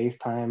screenshots of the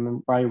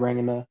FaceTime while you're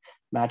wearing the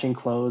matching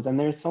clothes. And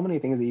there's so many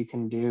things that you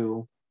can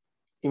do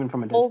even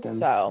from a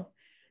distance. Also,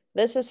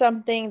 this is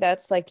something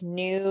that's like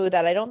new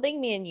that I don't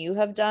think me and you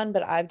have done,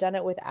 but I've done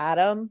it with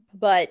Adam.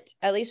 But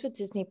at least with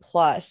Disney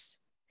Plus,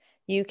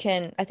 you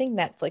can, I think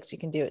Netflix, you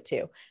can do it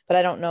too. But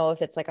I don't know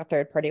if it's like a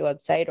third party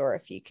website or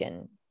if you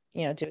can,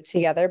 do it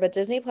together. But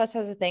Disney Plus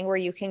has a thing where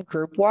you can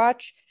group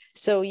watch.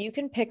 So you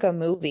can pick a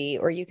movie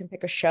or you can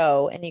pick a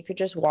show and you could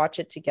just watch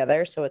it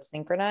together. So it's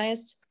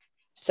synchronized.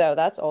 So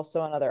that's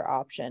also another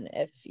option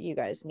if you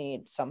guys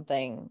need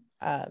something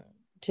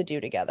to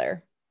do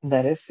together.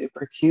 That is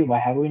super cute. Why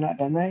have we not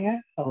done that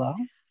yet? Hello?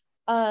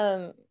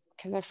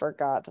 Because I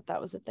forgot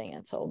that was a thing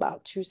until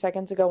about 2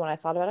 seconds ago when I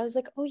thought about it. I was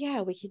like, oh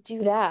yeah, we could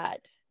do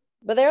that.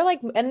 But they're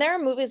like, and there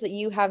are movies that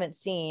you haven't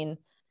seen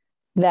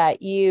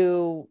that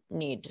you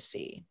need to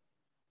see.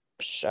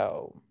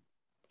 So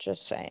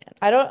just saying.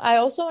 I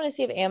also want to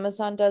see if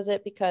Amazon does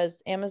it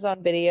because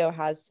Amazon Video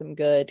has some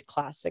good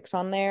classics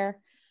on there.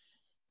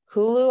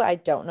 Hulu, I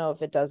don't know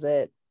if it does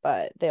it,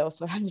 but they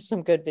also have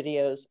some good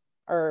videos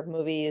or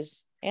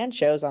movies and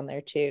shows on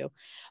there too.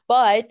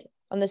 But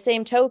on the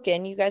same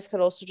token, you guys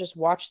could also just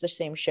watch the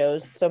same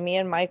shows. So me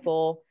and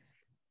Michael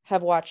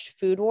have watched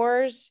Food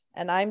Wars,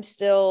 and I'm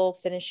still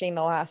finishing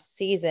the last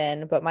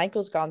season, but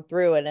Michael's gone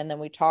through it, and then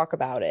we talk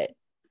about it.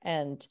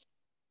 And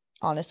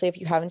honestly, if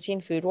you haven't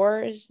seen Food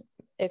Wars,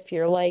 if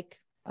you're like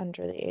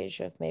under the age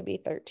of maybe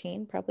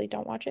 13, probably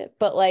don't watch it.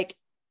 But like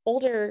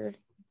older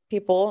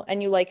people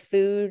and you like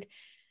food,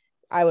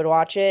 I would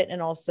watch it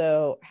and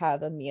also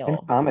have a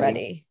meal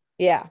ready.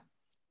 Yeah.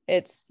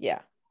 It's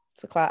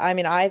a class. I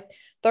mean, I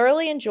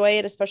thoroughly enjoy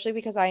it, especially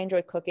because I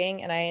enjoy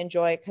cooking, and I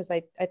enjoy it because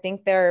I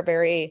think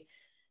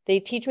they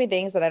teach me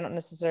things that I don't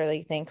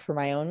necessarily think for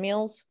my own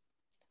meals,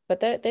 but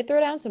they throw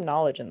down some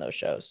knowledge in those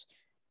shows.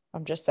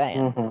 I'm just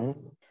saying.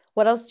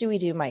 What else do we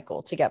do,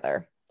 Michael,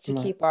 together to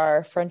keep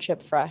our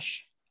friendship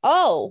fresh?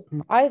 Oh,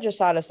 I just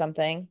thought of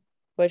something,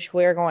 which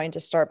we're going to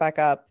start back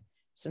up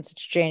since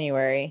it's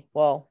January.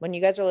 Well, when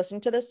you guys are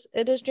listening to this,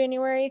 it is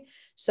January.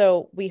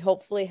 So we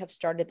hopefully have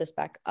started this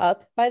back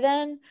up by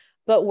then,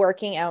 but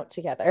working out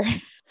together.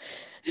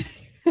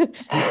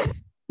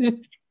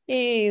 We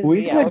Easy.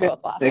 did Yeah, a we're good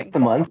both laughing. 6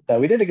 months though.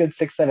 We did a good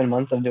 6, 7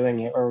 months of doing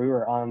it, where we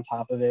were on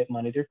top of it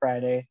Monday through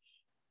Friday,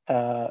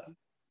 uh,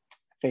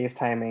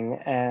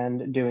 FaceTiming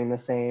and doing the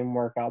same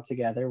workout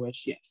together,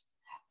 which yes,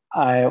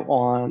 I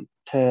want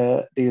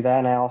to do that.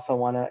 And I also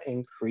want to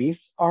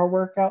increase our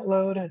workout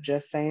load,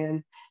 just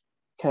saying,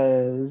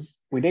 because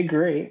we did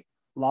great,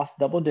 lost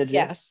double digits.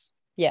 Yes.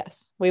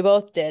 Yes. We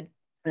both did.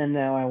 And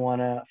now I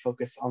want to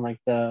focus on like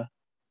the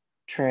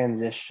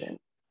transition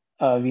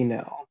of,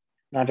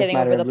 not just Getting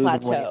matter over of the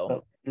losing weight,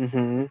 plateau.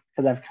 but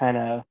because I've kind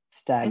of Mm-hmm.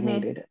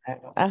 stagnated. I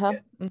don't like Uh-huh.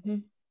 it. Mm-hmm.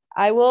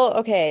 I will.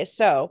 Okay.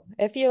 So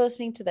if you're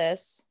listening to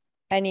this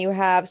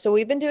and so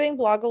we've been doing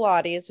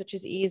Blogilates, which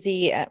is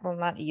easy. Well,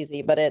 not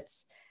easy, but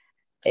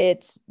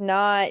it's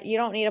not, you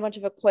don't need a bunch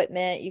of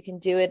equipment. You can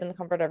do it in the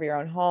comfort of your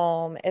own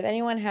home. If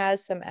anyone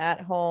has some at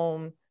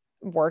home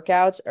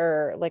workouts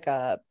or like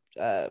a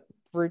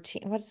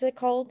routine, what is it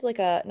called? Like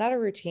not a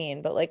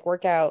routine, but like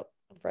workout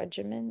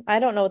regimen. I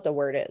don't know what the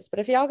word is, but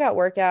if y'all got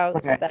Like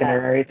workouts an that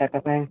itinerary type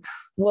of thing.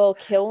 will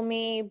kill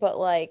me, but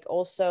like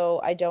also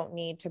I don't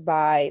need to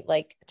buy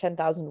like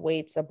 10,000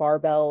 weights, a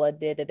barbell, a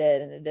da da da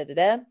da da da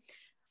da,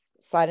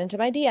 slide into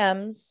my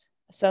DMs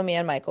so me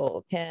and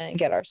Michael can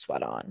get our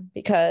sweat on,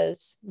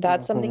 because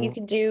that's something you Hmm.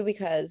 can do,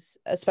 because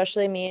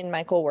especially me and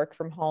Michael work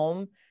from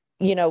home.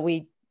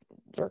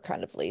 We're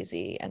kind of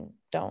lazy and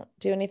don't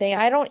do anything.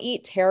 I don't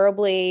eat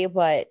terribly,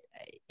 but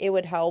it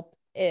would help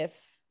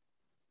if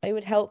it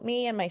would help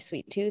me and my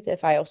sweet tooth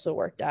if I also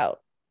worked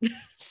out.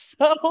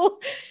 So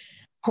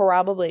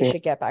probably Yeah,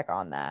 should get back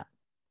on that.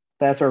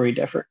 that's where we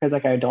differ. Because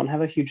like I don't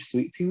have a huge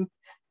sweet tooth.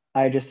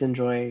 I just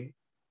enjoy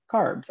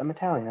carbs. I'm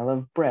Italian. I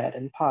love bread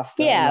and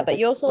pasta and Yeah, that but type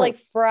you of also stuff. like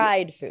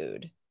fried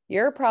food.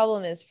 Your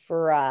problem is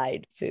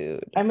fried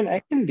food. I mean,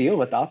 I can deal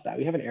without that.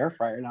 We have an air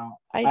fryer now.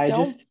 I I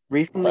don't just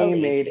recently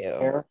believe made you.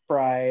 air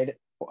fried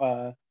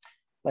uh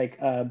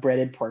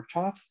breaded pork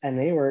chops, and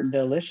they were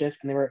delicious,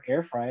 and they were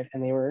air fried,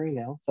 and they were,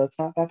 so it's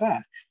not that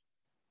bad.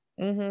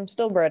 Mm-hmm.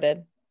 Still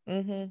breaded.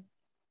 Mm-hmm.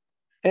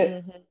 It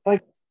Mm-hmm.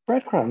 like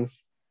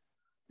breadcrumbs,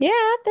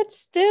 Yeah, that's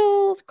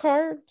still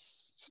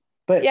carbs.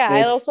 but Yeah, I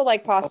it's also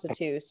like pasta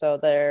too. So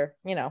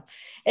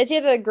it's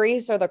either the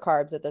grease or the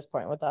carbs at this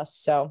point with us.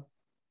 So,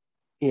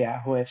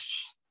 yeah,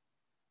 which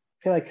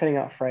I feel like cutting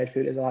out fried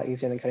food is a lot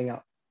easier than cutting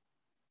out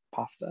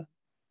pasta.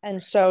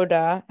 and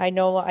soda. I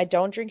know I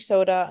don't drink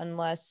soda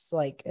unless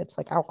like it's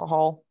like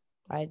alcohol.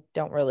 I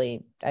don't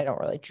really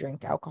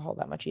drink alcohol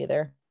that much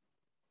either.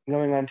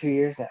 Going on 2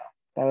 years now.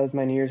 That was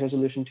my New Year's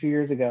resolution 2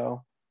 years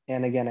ago.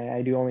 And again,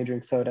 I do only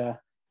drink soda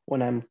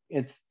when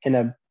it's in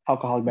a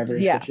alcoholic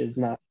beverage, Yeah. which is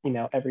not,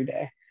 every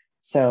day.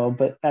 So,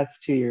 but that's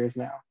 2 years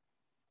now.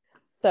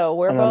 So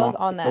we're And I'm both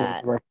also on really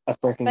that. us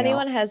If working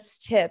anyone out. has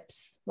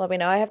tips, let me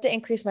know. I have to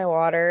increase my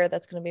water.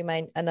 That's going to be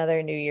my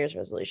another New Year's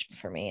resolution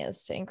for me,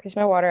 is to increase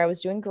my water. I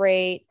was doing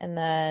great, and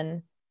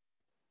then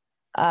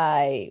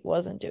I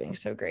wasn't doing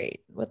so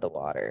great with the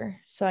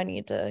water. So I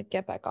need to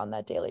get back on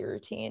that daily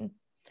routine.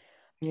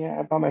 Yeah,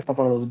 I bought myself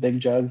one of those big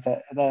jugs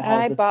that has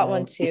I the bought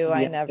one time too.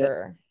 I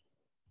never,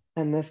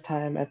 and this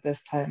time, at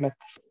this time, at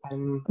this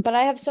time. but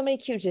I have so many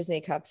cute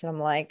Disney cups, and I'm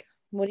like,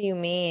 what do you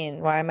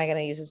mean? Why am I going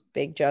to use this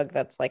big jug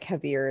that's like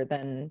heavier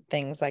than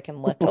things I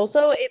can lift?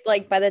 Also, it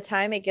like by the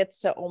time it gets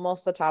to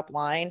almost the top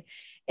line,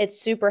 it's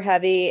super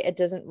heavy. It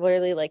doesn't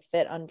really like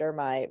fit under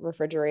my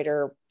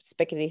refrigerator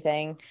spickety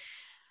thing.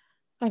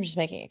 I'm just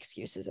making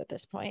excuses at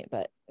this point,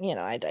 but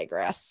I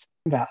digress.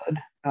 Valid,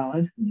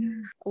 valid.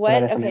 That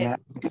What? is something Okay.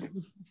 that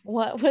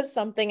What was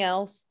something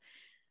else?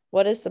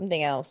 What is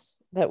something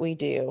else that we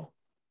do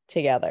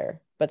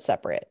together but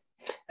separate?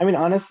 I mean,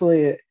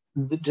 honestly,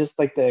 just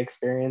like the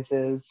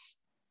experiences.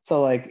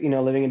 So, like,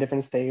 living in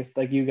different states,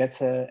 like you get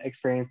to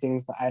experience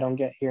things that I don't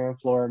get here in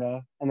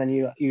Florida. And then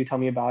you tell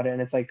me about it,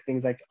 and it's like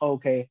things like, oh,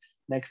 okay,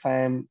 next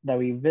time that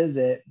we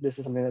visit, this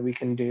is something that we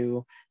can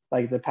do.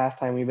 Like the past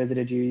time we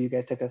visited you, you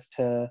guys took us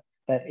to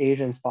that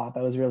Asian spot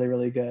that was really,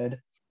 really good.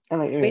 And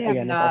like, We have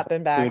again, it's not also been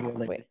food back.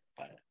 related. Wait,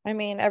 I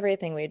mean,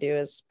 everything we do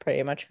is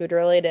pretty much food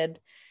related.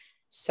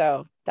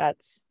 So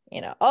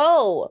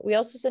oh, we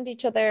also sent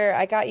each other,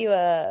 I got you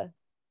a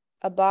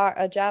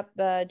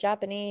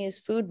Japanese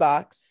food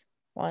box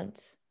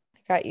once. I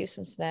got you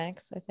some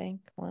snacks, I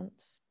think,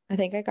 once. I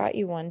think I got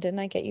you one. Didn't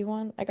I get you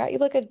one? I got you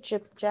like a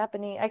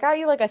Japanese, I got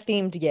you like a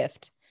themed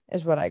gift,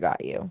 is what I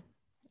got you.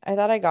 I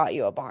thought I got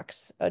you a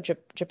box, a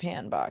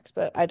Japan box,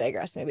 but I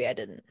digress. Maybe I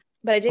didn't.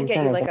 But I did I'm get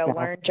trying you to like think a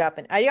now. learn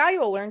Japan. I got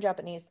you a learn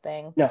Japanese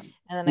thing, No, and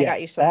then I yes,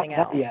 got you something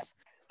that yes. else.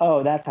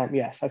 Oh, that time,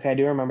 yes. Okay, I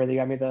do remember they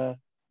got me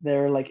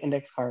they're like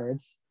index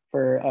cards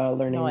for No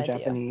learning idea.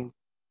 Japanese.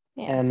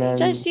 Yeah, And see,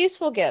 just then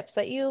useful gifts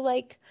that you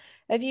like.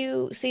 If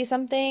you see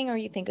something or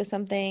you think of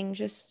something,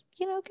 just,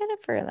 get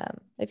it for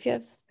them if you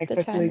have the time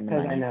especially and the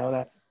because I money.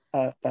 know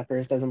that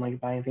Stephers doesn't like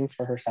buying things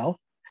for herself.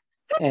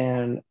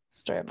 And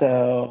Story of my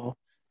life.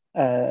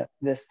 so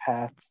this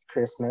past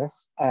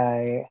Christmas,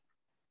 I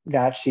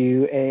got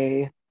you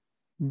a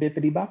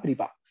Bippity Boppity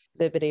box.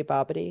 Bibbidi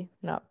bobbidi,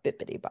 not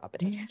bippity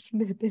bobbidi. It's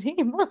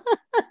bibbidi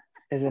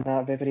Is it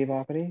not Bippity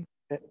Boppity?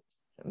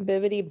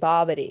 bibbidi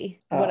bobbidi.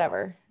 Oh,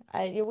 Whatever.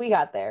 We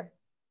got there.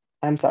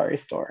 I'm sorry,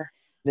 store.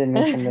 Didn't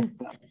mean to miss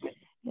that.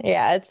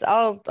 Yeah,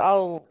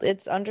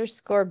 it's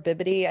underscore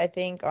Bibbity, I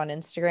think, on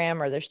Instagram,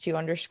 or there's two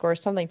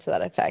underscores, something to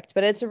that effect.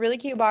 But it's a really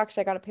cute box.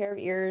 I got a pair of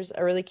ears,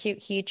 a really cute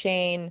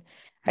keychain.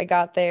 I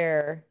got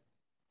there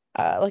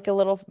like a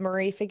little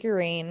Marie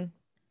figurine,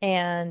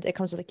 and it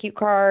comes with a cute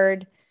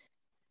card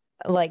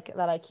like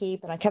that I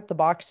keep, and I kept the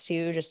box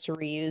too just to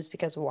reuse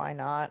because why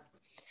not?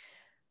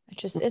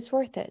 It's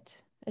worth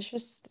it. It's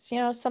just,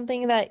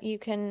 something that you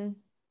can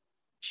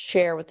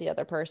share with the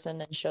other person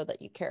and show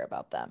that you care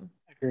about them.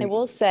 I Agreed.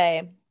 will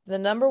say the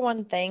number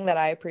one thing that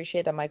I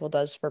appreciate that Michael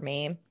does for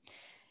me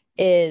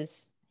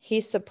is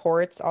he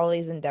supports all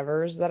these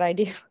endeavors that I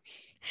do.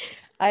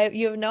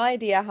 You have no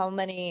idea how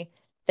many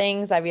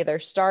things I've either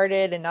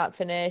started and not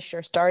finished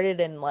or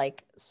started and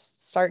like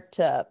start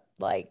to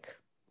like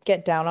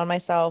get down on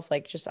myself.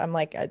 Like just I'm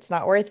like, it's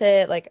not worth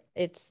it. Like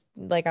it's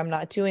like I'm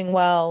not doing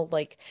well.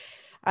 Like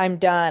I'm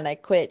done. I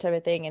quit type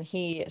of thing. And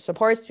he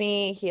supports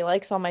me. He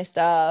likes all my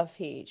stuff.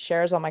 He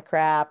shares all my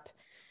crap.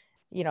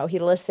 He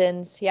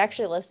listens. He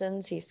actually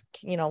listens. He's,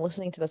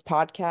 listening to this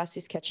podcast.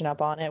 He's catching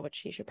up on it, which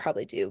he should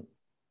probably do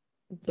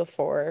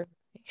before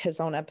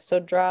his own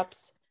episode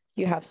drops.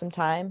 You have some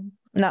time,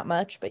 not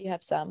much, but you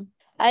have some.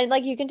 And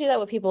like you can do that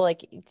with people,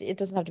 like it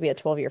doesn't have to be a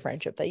 12-year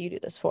friendship that you do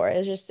this for.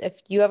 It's just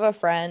if you have a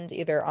friend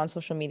either on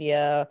social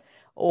media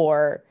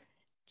or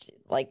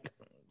like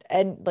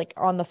and like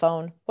on the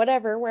phone,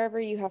 whatever, wherever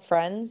you have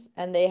friends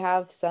and they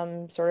have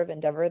some sort of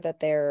endeavor that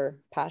they're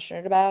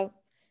passionate about,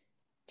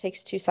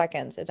 takes 2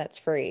 seconds and it's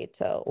free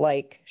to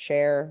like,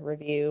 share,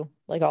 review,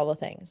 like all the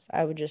things.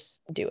 I would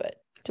just do it.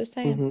 Just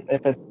saying.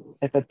 If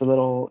it's a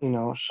little,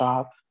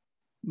 shop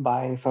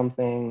buying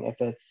something, if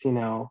it's,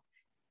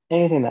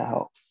 anything that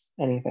helps,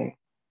 anything.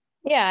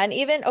 Yeah, and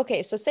even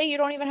okay, so say you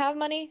don't even have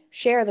money,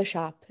 share the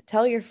shop.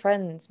 Tell your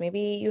friends. Maybe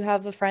you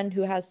have a friend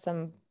who has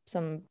some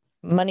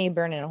money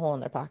burning a hole in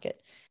their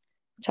pocket.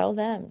 Tell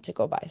them to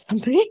go buy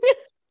something.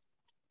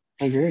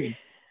 Agreed.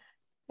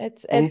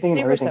 It's Anything and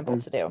super everything, simple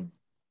because to do.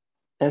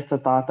 it's the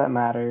thought that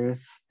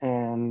matters.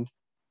 And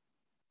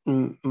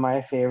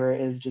my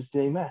favorite is just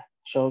doing math.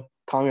 She'll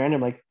call me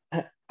random, like,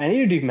 I need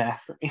you to do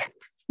math for me.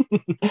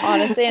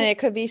 Honestly, and it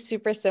could be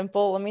super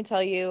simple. Let me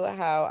tell you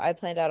how I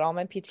planned out all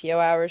my PTO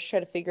hours, try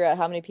to figure out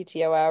how many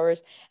PTO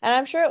hours. And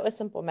I'm sure it was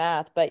simple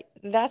math, but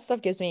that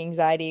stuff gives me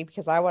anxiety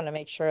because I want to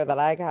make sure that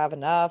I have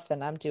enough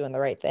and I'm doing the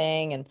right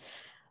thing. And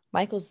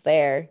Michael's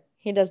there.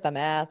 He does the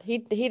math. He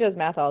does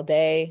math all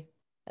day,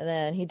 and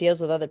then he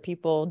deals with other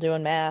people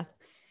doing math.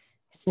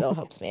 He still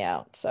helps me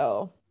out.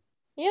 So,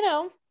 you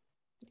know,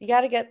 you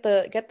got to get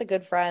the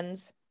good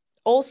friends.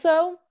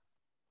 Also,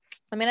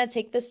 I'm gonna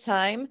take this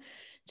time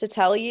to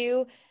tell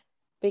you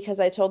because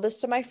I told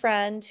this to my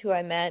friend who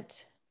I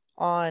met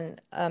on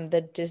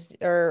the Disney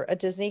or a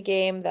Disney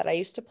game that I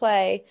used to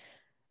play,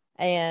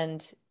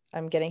 and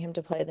I'm getting him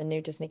to play the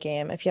new Disney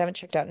game. If you haven't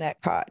checked out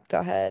Netcot, go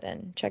ahead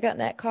and check out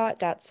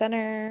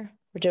netcot.center.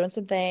 We're doing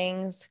some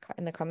things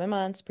in the coming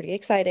months, pretty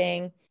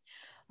exciting.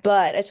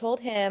 But I told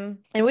him,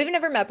 and we've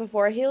never met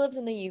before. He lives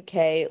in the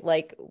UK,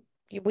 like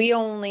we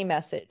only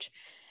message.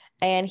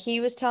 And he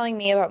was telling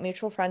me about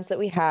mutual friends that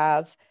we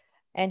have.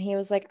 And he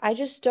was like, I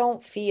just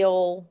don't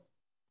feel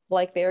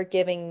like they're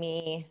giving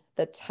me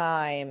the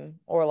time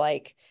or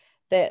like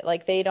that,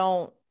 like they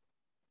don't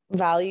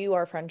value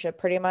our friendship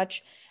pretty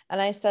much.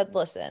 And I said,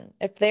 listen,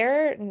 if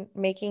they're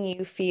making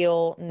you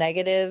feel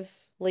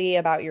negatively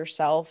about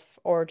yourself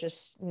or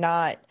just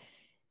not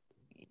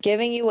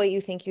giving you what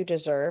you think you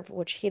deserve,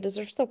 which he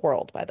deserves the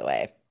world, by the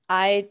way,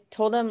 I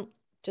told him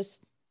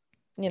just,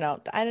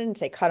 I didn't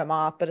say cut him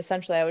off, but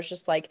essentially I was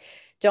just like,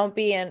 don't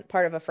be in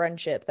part of a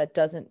friendship that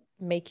doesn't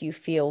make you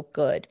feel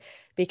good.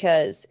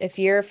 Because if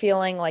you're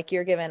feeling like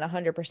you're given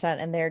 100%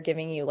 and they're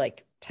giving you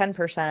like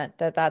 10%,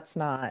 that's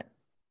not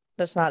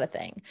a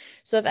thing.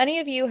 So if any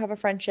of you have a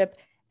friendship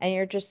and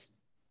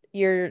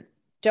you're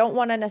don't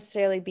want to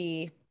necessarily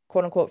be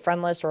quote unquote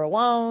friendless or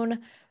alone,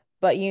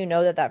 but you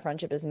know that that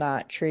friendship is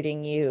not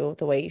treating you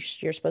the way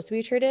you're supposed to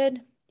be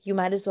treated, you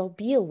might as well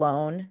be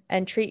alone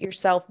and treat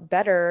yourself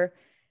better,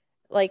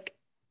 like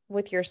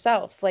with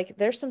yourself. Like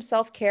there's some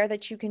self-care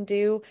that you can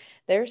do.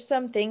 There's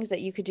some things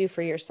that you could do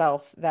for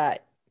yourself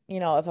that,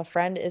 if a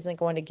friend isn't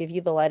going to give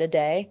you the light of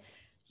day,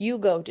 you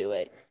go do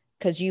it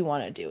because you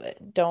want to do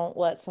it. Don't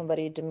let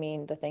somebody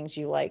demean the things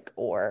you like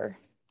or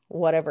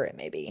whatever it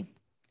may be.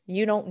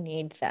 You don't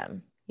need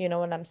them. You know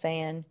what I'm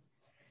saying?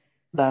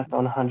 That's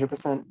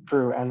 100%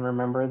 true. And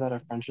remember that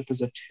a friendship is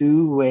a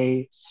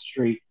two-way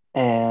street.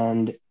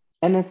 And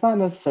it's not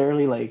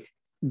necessarily like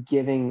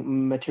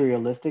giving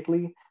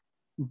materialistically,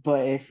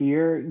 but if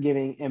you're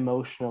giving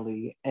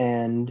emotionally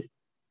and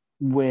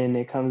when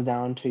it comes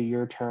down to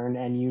your turn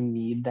and you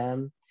need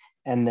them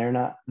and they're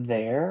not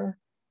there,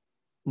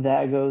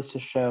 that goes to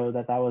show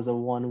that that was a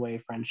one-way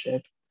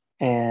friendship.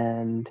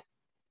 And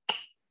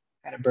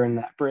got to burn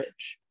that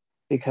bridge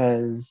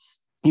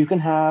because you can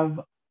have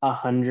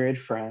 100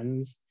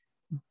 friends,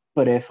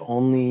 but if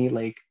only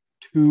like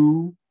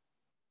two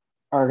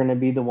are going to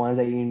be the ones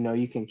that you know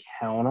you can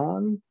count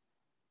on,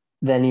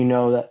 then you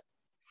know that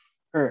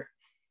or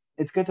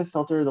it's good to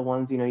filter the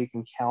ones you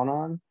can count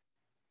on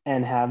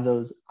and have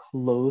those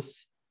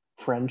close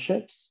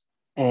friendships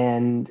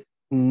and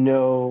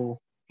know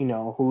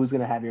who's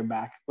going to have your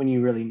back when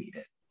you really need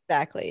it.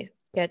 Exactly.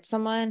 Get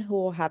someone who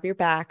will have your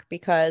back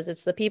because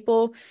it's the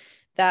people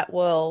that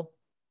will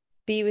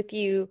be with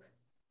you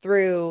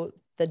through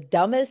the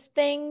dumbest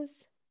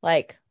things.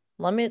 Like,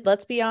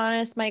 let's be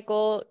honest,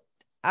 Michael.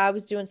 I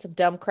was doing some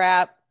dumb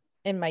crap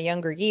in my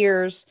younger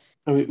years.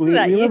 We, we,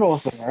 That we were you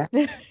both there.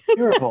 We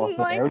were both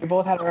like there. We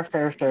both had our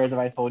fair shares of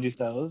I told you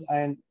so's.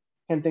 I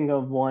can think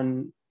of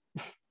one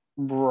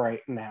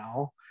right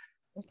now.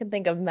 I can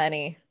think of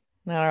many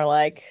that are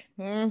like,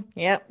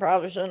 yeah,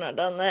 probably shouldn't have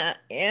done that.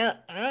 Yeah.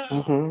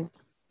 Hmm.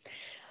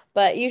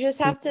 But you just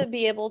have to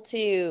be able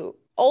to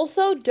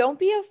also don't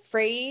be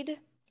afraid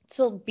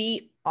to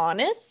be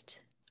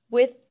honest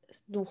with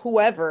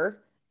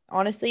whoever.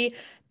 Honestly,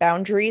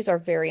 boundaries are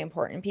very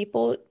important.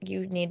 People,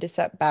 you need to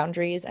set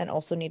boundaries and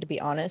also need to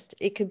be honest.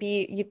 It could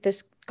be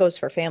this goes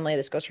for family,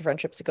 this goes for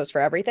friendships, it goes for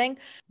everything.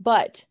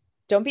 But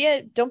don't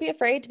be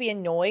afraid to be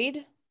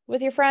annoyed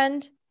with your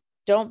friend.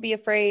 Don't be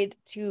afraid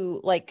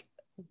to like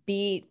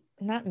be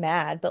not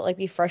mad, but like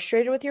be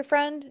frustrated with your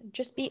friend.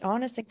 Just be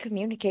honest and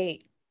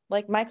communicate.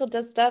 Like Michael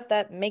does stuff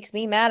that makes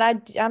me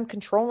mad. I'm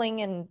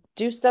controlling and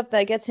do stuff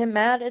that gets him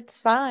mad. It's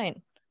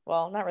fine.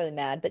 Well, not really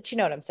mad, but you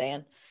know what I'm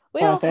saying.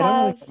 We all Honestly, I don't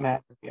really have, get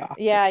mad very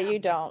often. yeah, you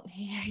don't.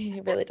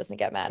 He really doesn't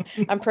get mad.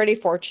 I'm pretty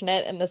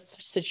fortunate in this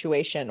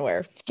situation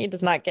where he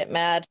does not get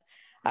mad.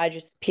 I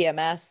just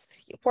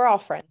PMS. We're all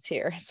friends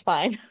here. It's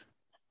fine.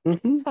 Hmm.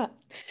 It's fine.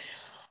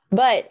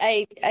 But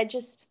I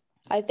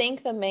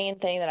think the main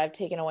thing that I've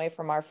taken away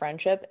from our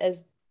friendship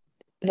is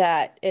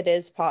that it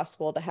is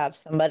possible to have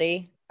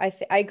somebody.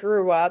 I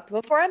grew up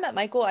before I met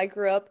Michael, I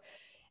grew up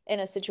in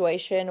a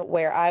situation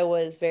where I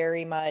was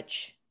very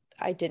much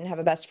I didn't have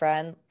a best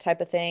friend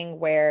type of thing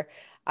where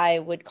I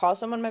would call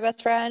someone my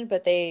best friend,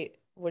 but they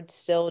would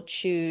still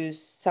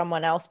choose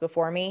someone else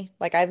before me.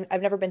 Like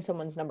I've never been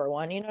someone's number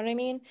one, you know what I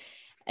mean?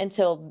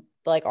 Until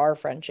like our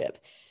friendship.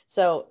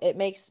 So it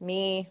makes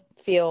me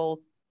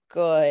feel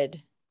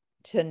good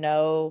to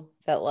know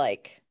that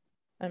like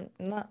I'm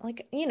not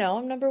like,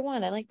 I'm number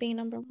one. I like being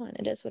number one.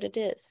 It is what it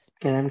is.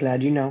 And I'm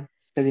glad you know,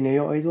 because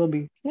you always will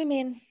be. I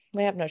mean,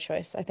 we have no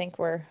choice. I think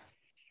we're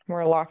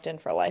locked in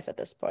for life at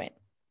this point.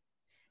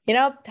 You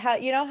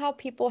know how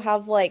people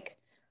have like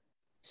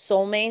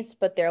soulmates,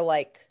 but they're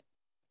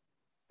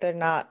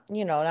not,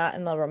 not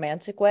in the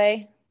romantic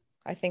way.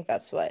 I think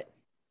that's what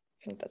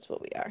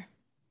we are.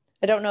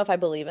 I don't know if I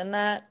believe in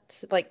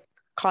that like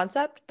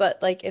concept,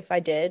 but like if I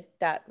did,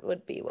 that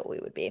would be what we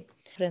would be.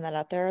 Putting that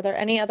out there. Are there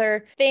any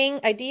other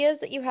ideas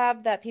that you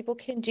have that people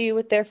can do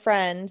with their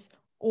friends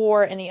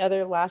or any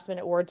other last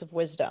minute words of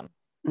wisdom?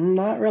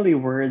 Not really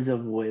words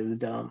of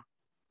wisdom,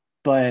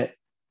 but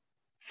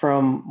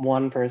from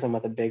one person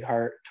with a big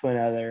heart to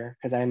another,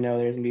 because I know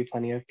there's gonna be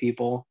plenty of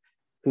people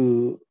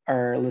who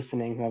are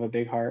listening who have a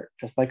big heart,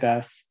 just like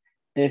us.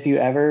 If you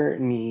ever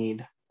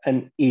need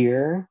an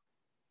ear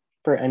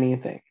for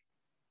anything,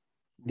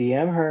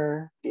 DM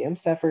her, DM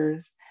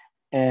Stephers,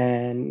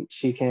 and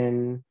she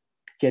can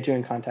get you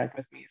in contact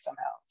with me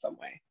somehow, some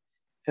way.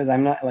 Because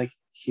I'm not like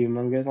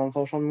humongous on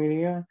social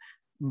media,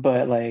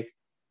 but like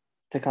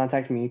to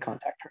contact me,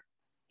 contact her,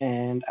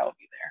 and I will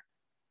be there.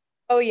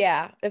 Oh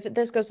yeah, if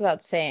this goes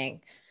without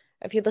saying,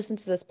 if you listen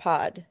to this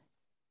pod,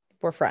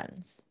 we're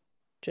friends.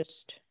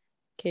 Just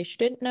in case you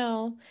didn't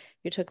know,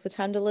 you took the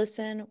time to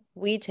listen.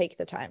 We take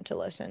the time to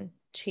listen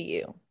to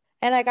you.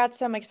 And I got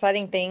some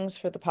exciting things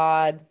for the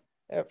pod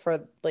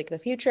for like the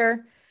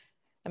future.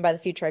 And by the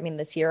future, I mean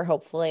this year,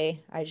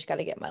 hopefully. I just got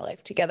to get my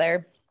life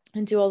together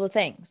and do all the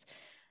things.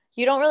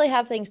 You don't really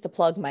have things to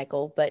plug,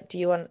 Michael, but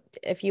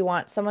if you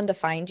want someone to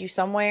find you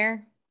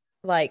somewhere,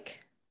 like,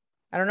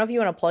 I don't know if you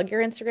want to plug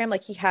your Instagram.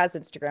 Like, he has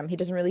Instagram, he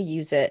doesn't really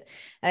use it.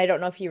 And I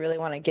don't know if you really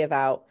want to give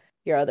out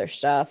your other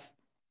stuff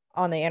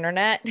on the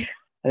internet.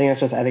 I think it's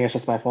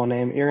just my full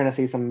name. You're gonna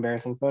see some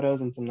embarrassing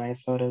photos and some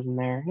nice photos in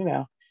there.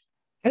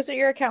 Is it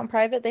your account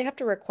private? They have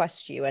to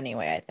request you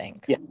anyway, I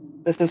think. Yeah,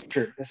 this is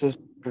true. This is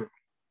true.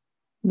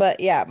 But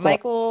yeah, So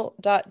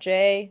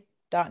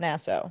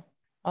michael.j.nasso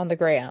on the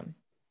gram.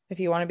 If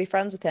you want to be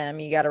friends with him,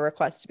 you got to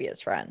request to be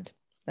his friend.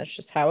 That's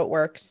just how it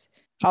works.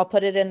 I'll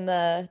put it in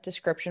the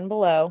description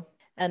below.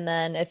 And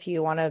then if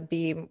you want to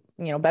be,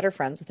 better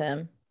friends with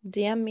him,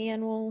 DM me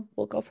and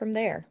we'll go from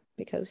there.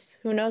 Because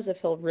who knows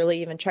if he'll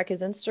really even check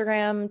his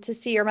Instagram to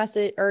see your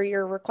message or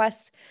your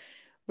request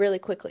really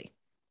quickly.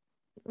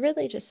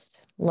 Really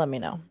just let me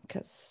know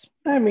because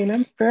I mean,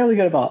 I'm fairly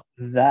good about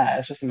that.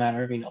 It's just a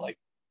matter of like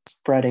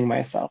spreading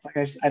myself.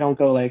 Like I don't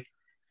go like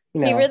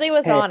he really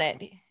was hey, on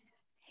it.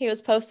 He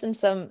was posting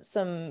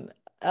some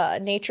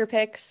nature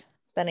pics,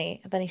 then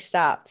he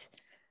stopped.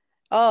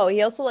 Oh,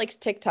 he also likes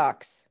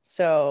TikToks.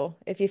 So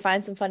if you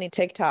find some funny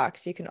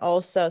TikToks, you can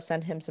also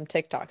send him some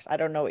TikToks. I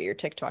don't know what your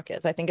TikTok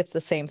is. I think it's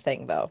the same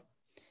thing though.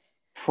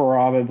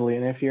 probably.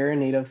 And if you're in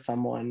need of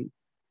someone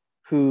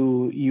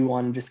who you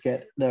want to just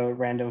get the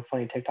random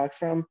funny TikToks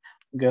from,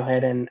 go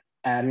ahead and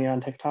add me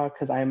on TikTok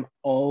because I'm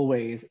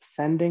always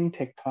sending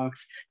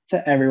TikToks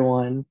to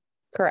everyone.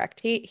 Correct.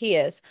 He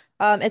is.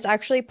 It's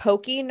actually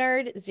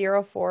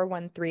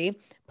PokeNerd0413.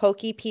 Poke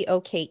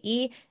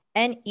PokeNerd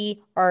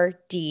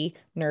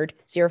nerd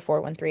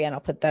 0413. And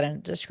I'll put that in the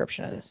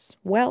description as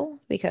well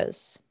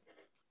because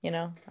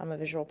I'm a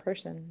visual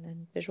person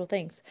and visual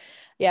things.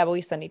 Yeah, but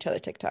we send each other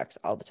TikToks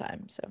all the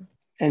time. So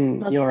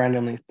And you'll most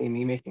randomly see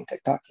me making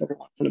TikToks every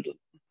once in a blue.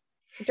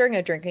 during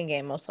a drinking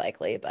game, most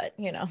likely, but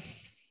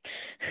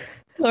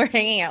we're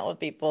hanging out with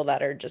people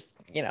that are just,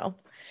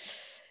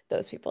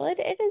 those people. It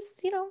is,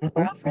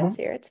 we're all friends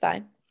here. It's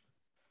fine.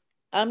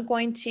 I'm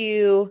going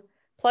to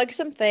plug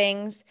some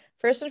things.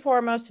 First and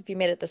foremost, if you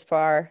made it this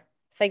far,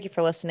 thank you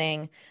for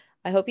listening.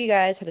 I hope you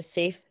guys had a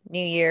safe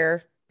New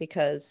Year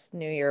because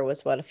New Year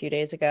was a few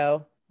days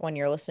ago when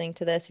you're listening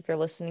to this. If you're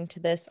listening to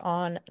this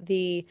on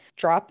the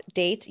drop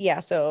date, yeah,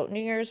 so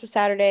New Year's was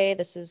Saturday.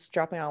 This is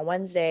dropping on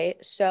Wednesday.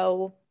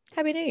 So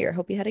Happy New Year.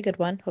 Hope you had a good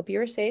one. Hope you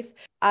were safe.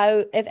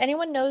 If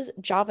anyone knows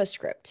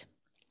JavaScript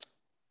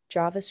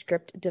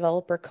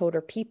developer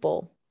coder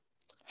people,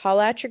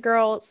 holla at your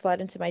girl, slide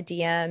into my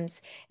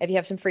DMs if you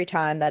have some free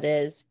time, that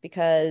is,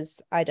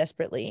 because I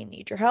desperately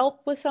need your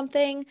help with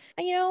something.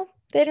 And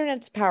the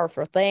internet's a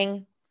powerful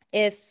thing.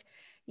 If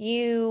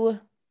you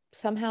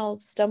somehow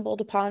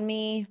stumbled upon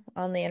me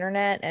on the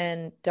internet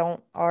and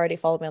don't already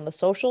follow me on the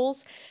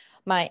socials,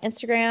 my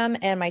Instagram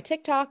and my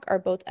TikTok are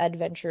both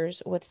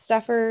Adventures with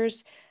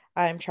Stuffers.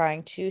 I'm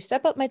trying to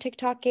step up my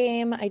TikTok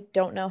game. I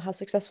don't know how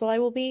successful I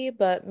will be,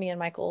 but me and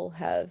Michael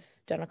have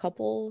done a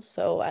couple,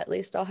 so at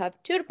least I'll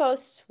have two to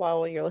post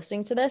while you're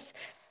listening to this.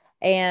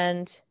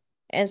 And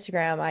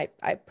Instagram,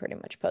 I pretty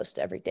much post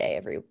every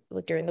day,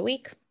 during the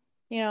week,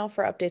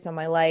 for updates on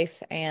my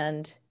life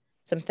and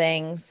some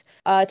things.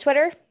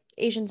 Twitter,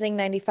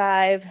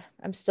 AsianZing95.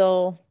 I'm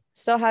still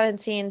haven't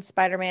seen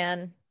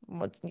Spider-Man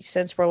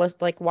since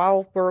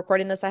while we're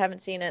recording this. I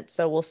haven't seen it,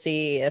 so we'll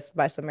see if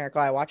by some miracle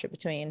I watch it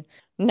between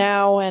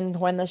now and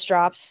when this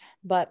drops,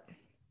 but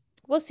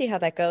we'll see how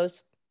that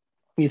goes.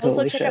 You Also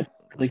totally check should. out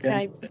Really good.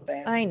 I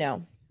I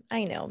know.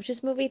 I know.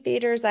 Just movie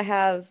theaters. I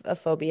have a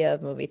phobia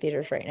of movie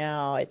theaters right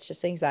now. It's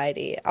just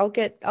anxiety. I'll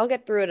get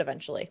through it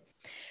eventually.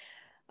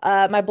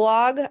 My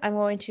blog, I'm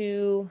going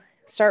to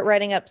start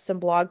writing up some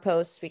blog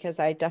posts because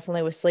I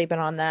definitely was sleeping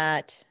on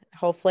that.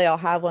 Hopefully, I'll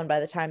have one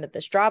by the time that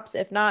this drops.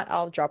 If not,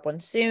 I'll drop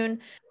one soon.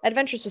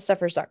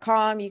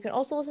 AdventuresWithStuffers.com. You can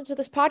also listen to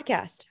this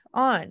podcast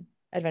on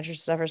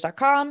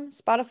AdventuresWithStuffers.com,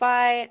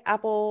 Spotify,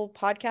 Apple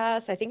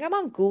Podcasts. I think I'm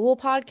on Google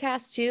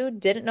Podcasts too.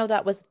 Didn't know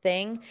that was a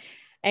thing.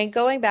 And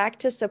going back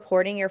to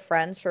supporting your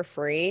friends for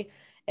free,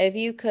 if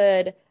you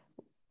could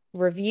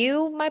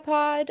review my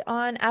pod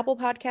on Apple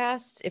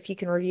Podcasts. If you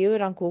can review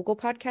it on Google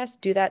Podcasts,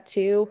 do that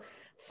too.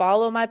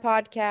 Follow my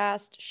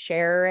podcast,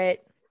 share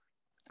it.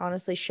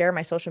 Honestly, share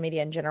my social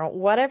media in general.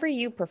 Whatever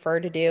you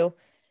prefer to do,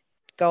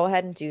 go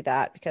ahead and do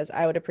that because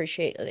I would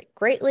appreciate it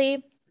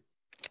greatly.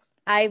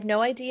 I have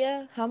no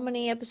idea how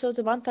many episodes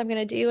a month I'm going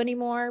to do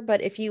anymore,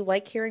 but if you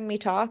like hearing me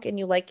talk and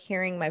you like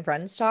hearing my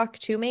friends talk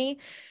to me,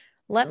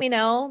 let me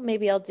know.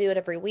 Maybe I'll do it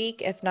every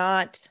week. If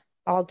not,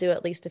 I'll do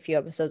at least a few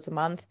episodes a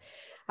month.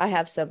 I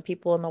have some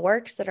people in the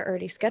works that are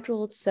already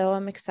scheduled, so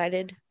I'm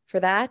excited for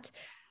that.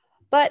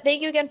 But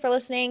thank you again for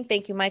listening.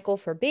 Thank you, Michael,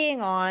 for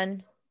being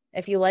on.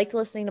 If you liked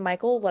listening to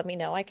Michael, let me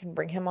know. I can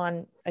bring him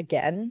on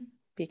again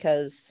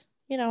because,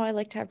 I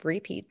like to have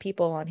repeat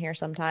people on here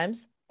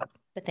sometimes.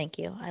 But thank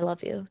you. I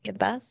love you. You're the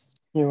best.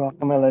 You're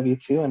welcome. I love you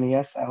too. And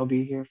yes, I'll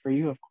be here for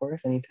you, of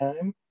course,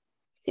 anytime.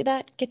 See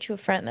that? Get you a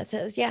friend that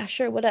says, yeah,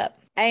 sure, what up?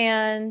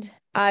 And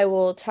I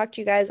will talk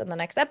to you guys on the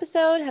next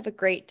episode. Have a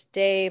great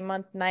day,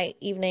 month, night,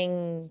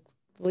 evening,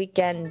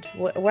 weekend,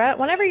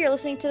 whenever you're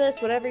listening to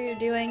this, whatever you're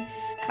doing.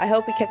 I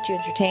hope we kept you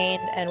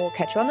entertained, and we'll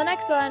catch you on the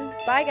next one.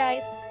 Bye,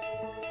 guys.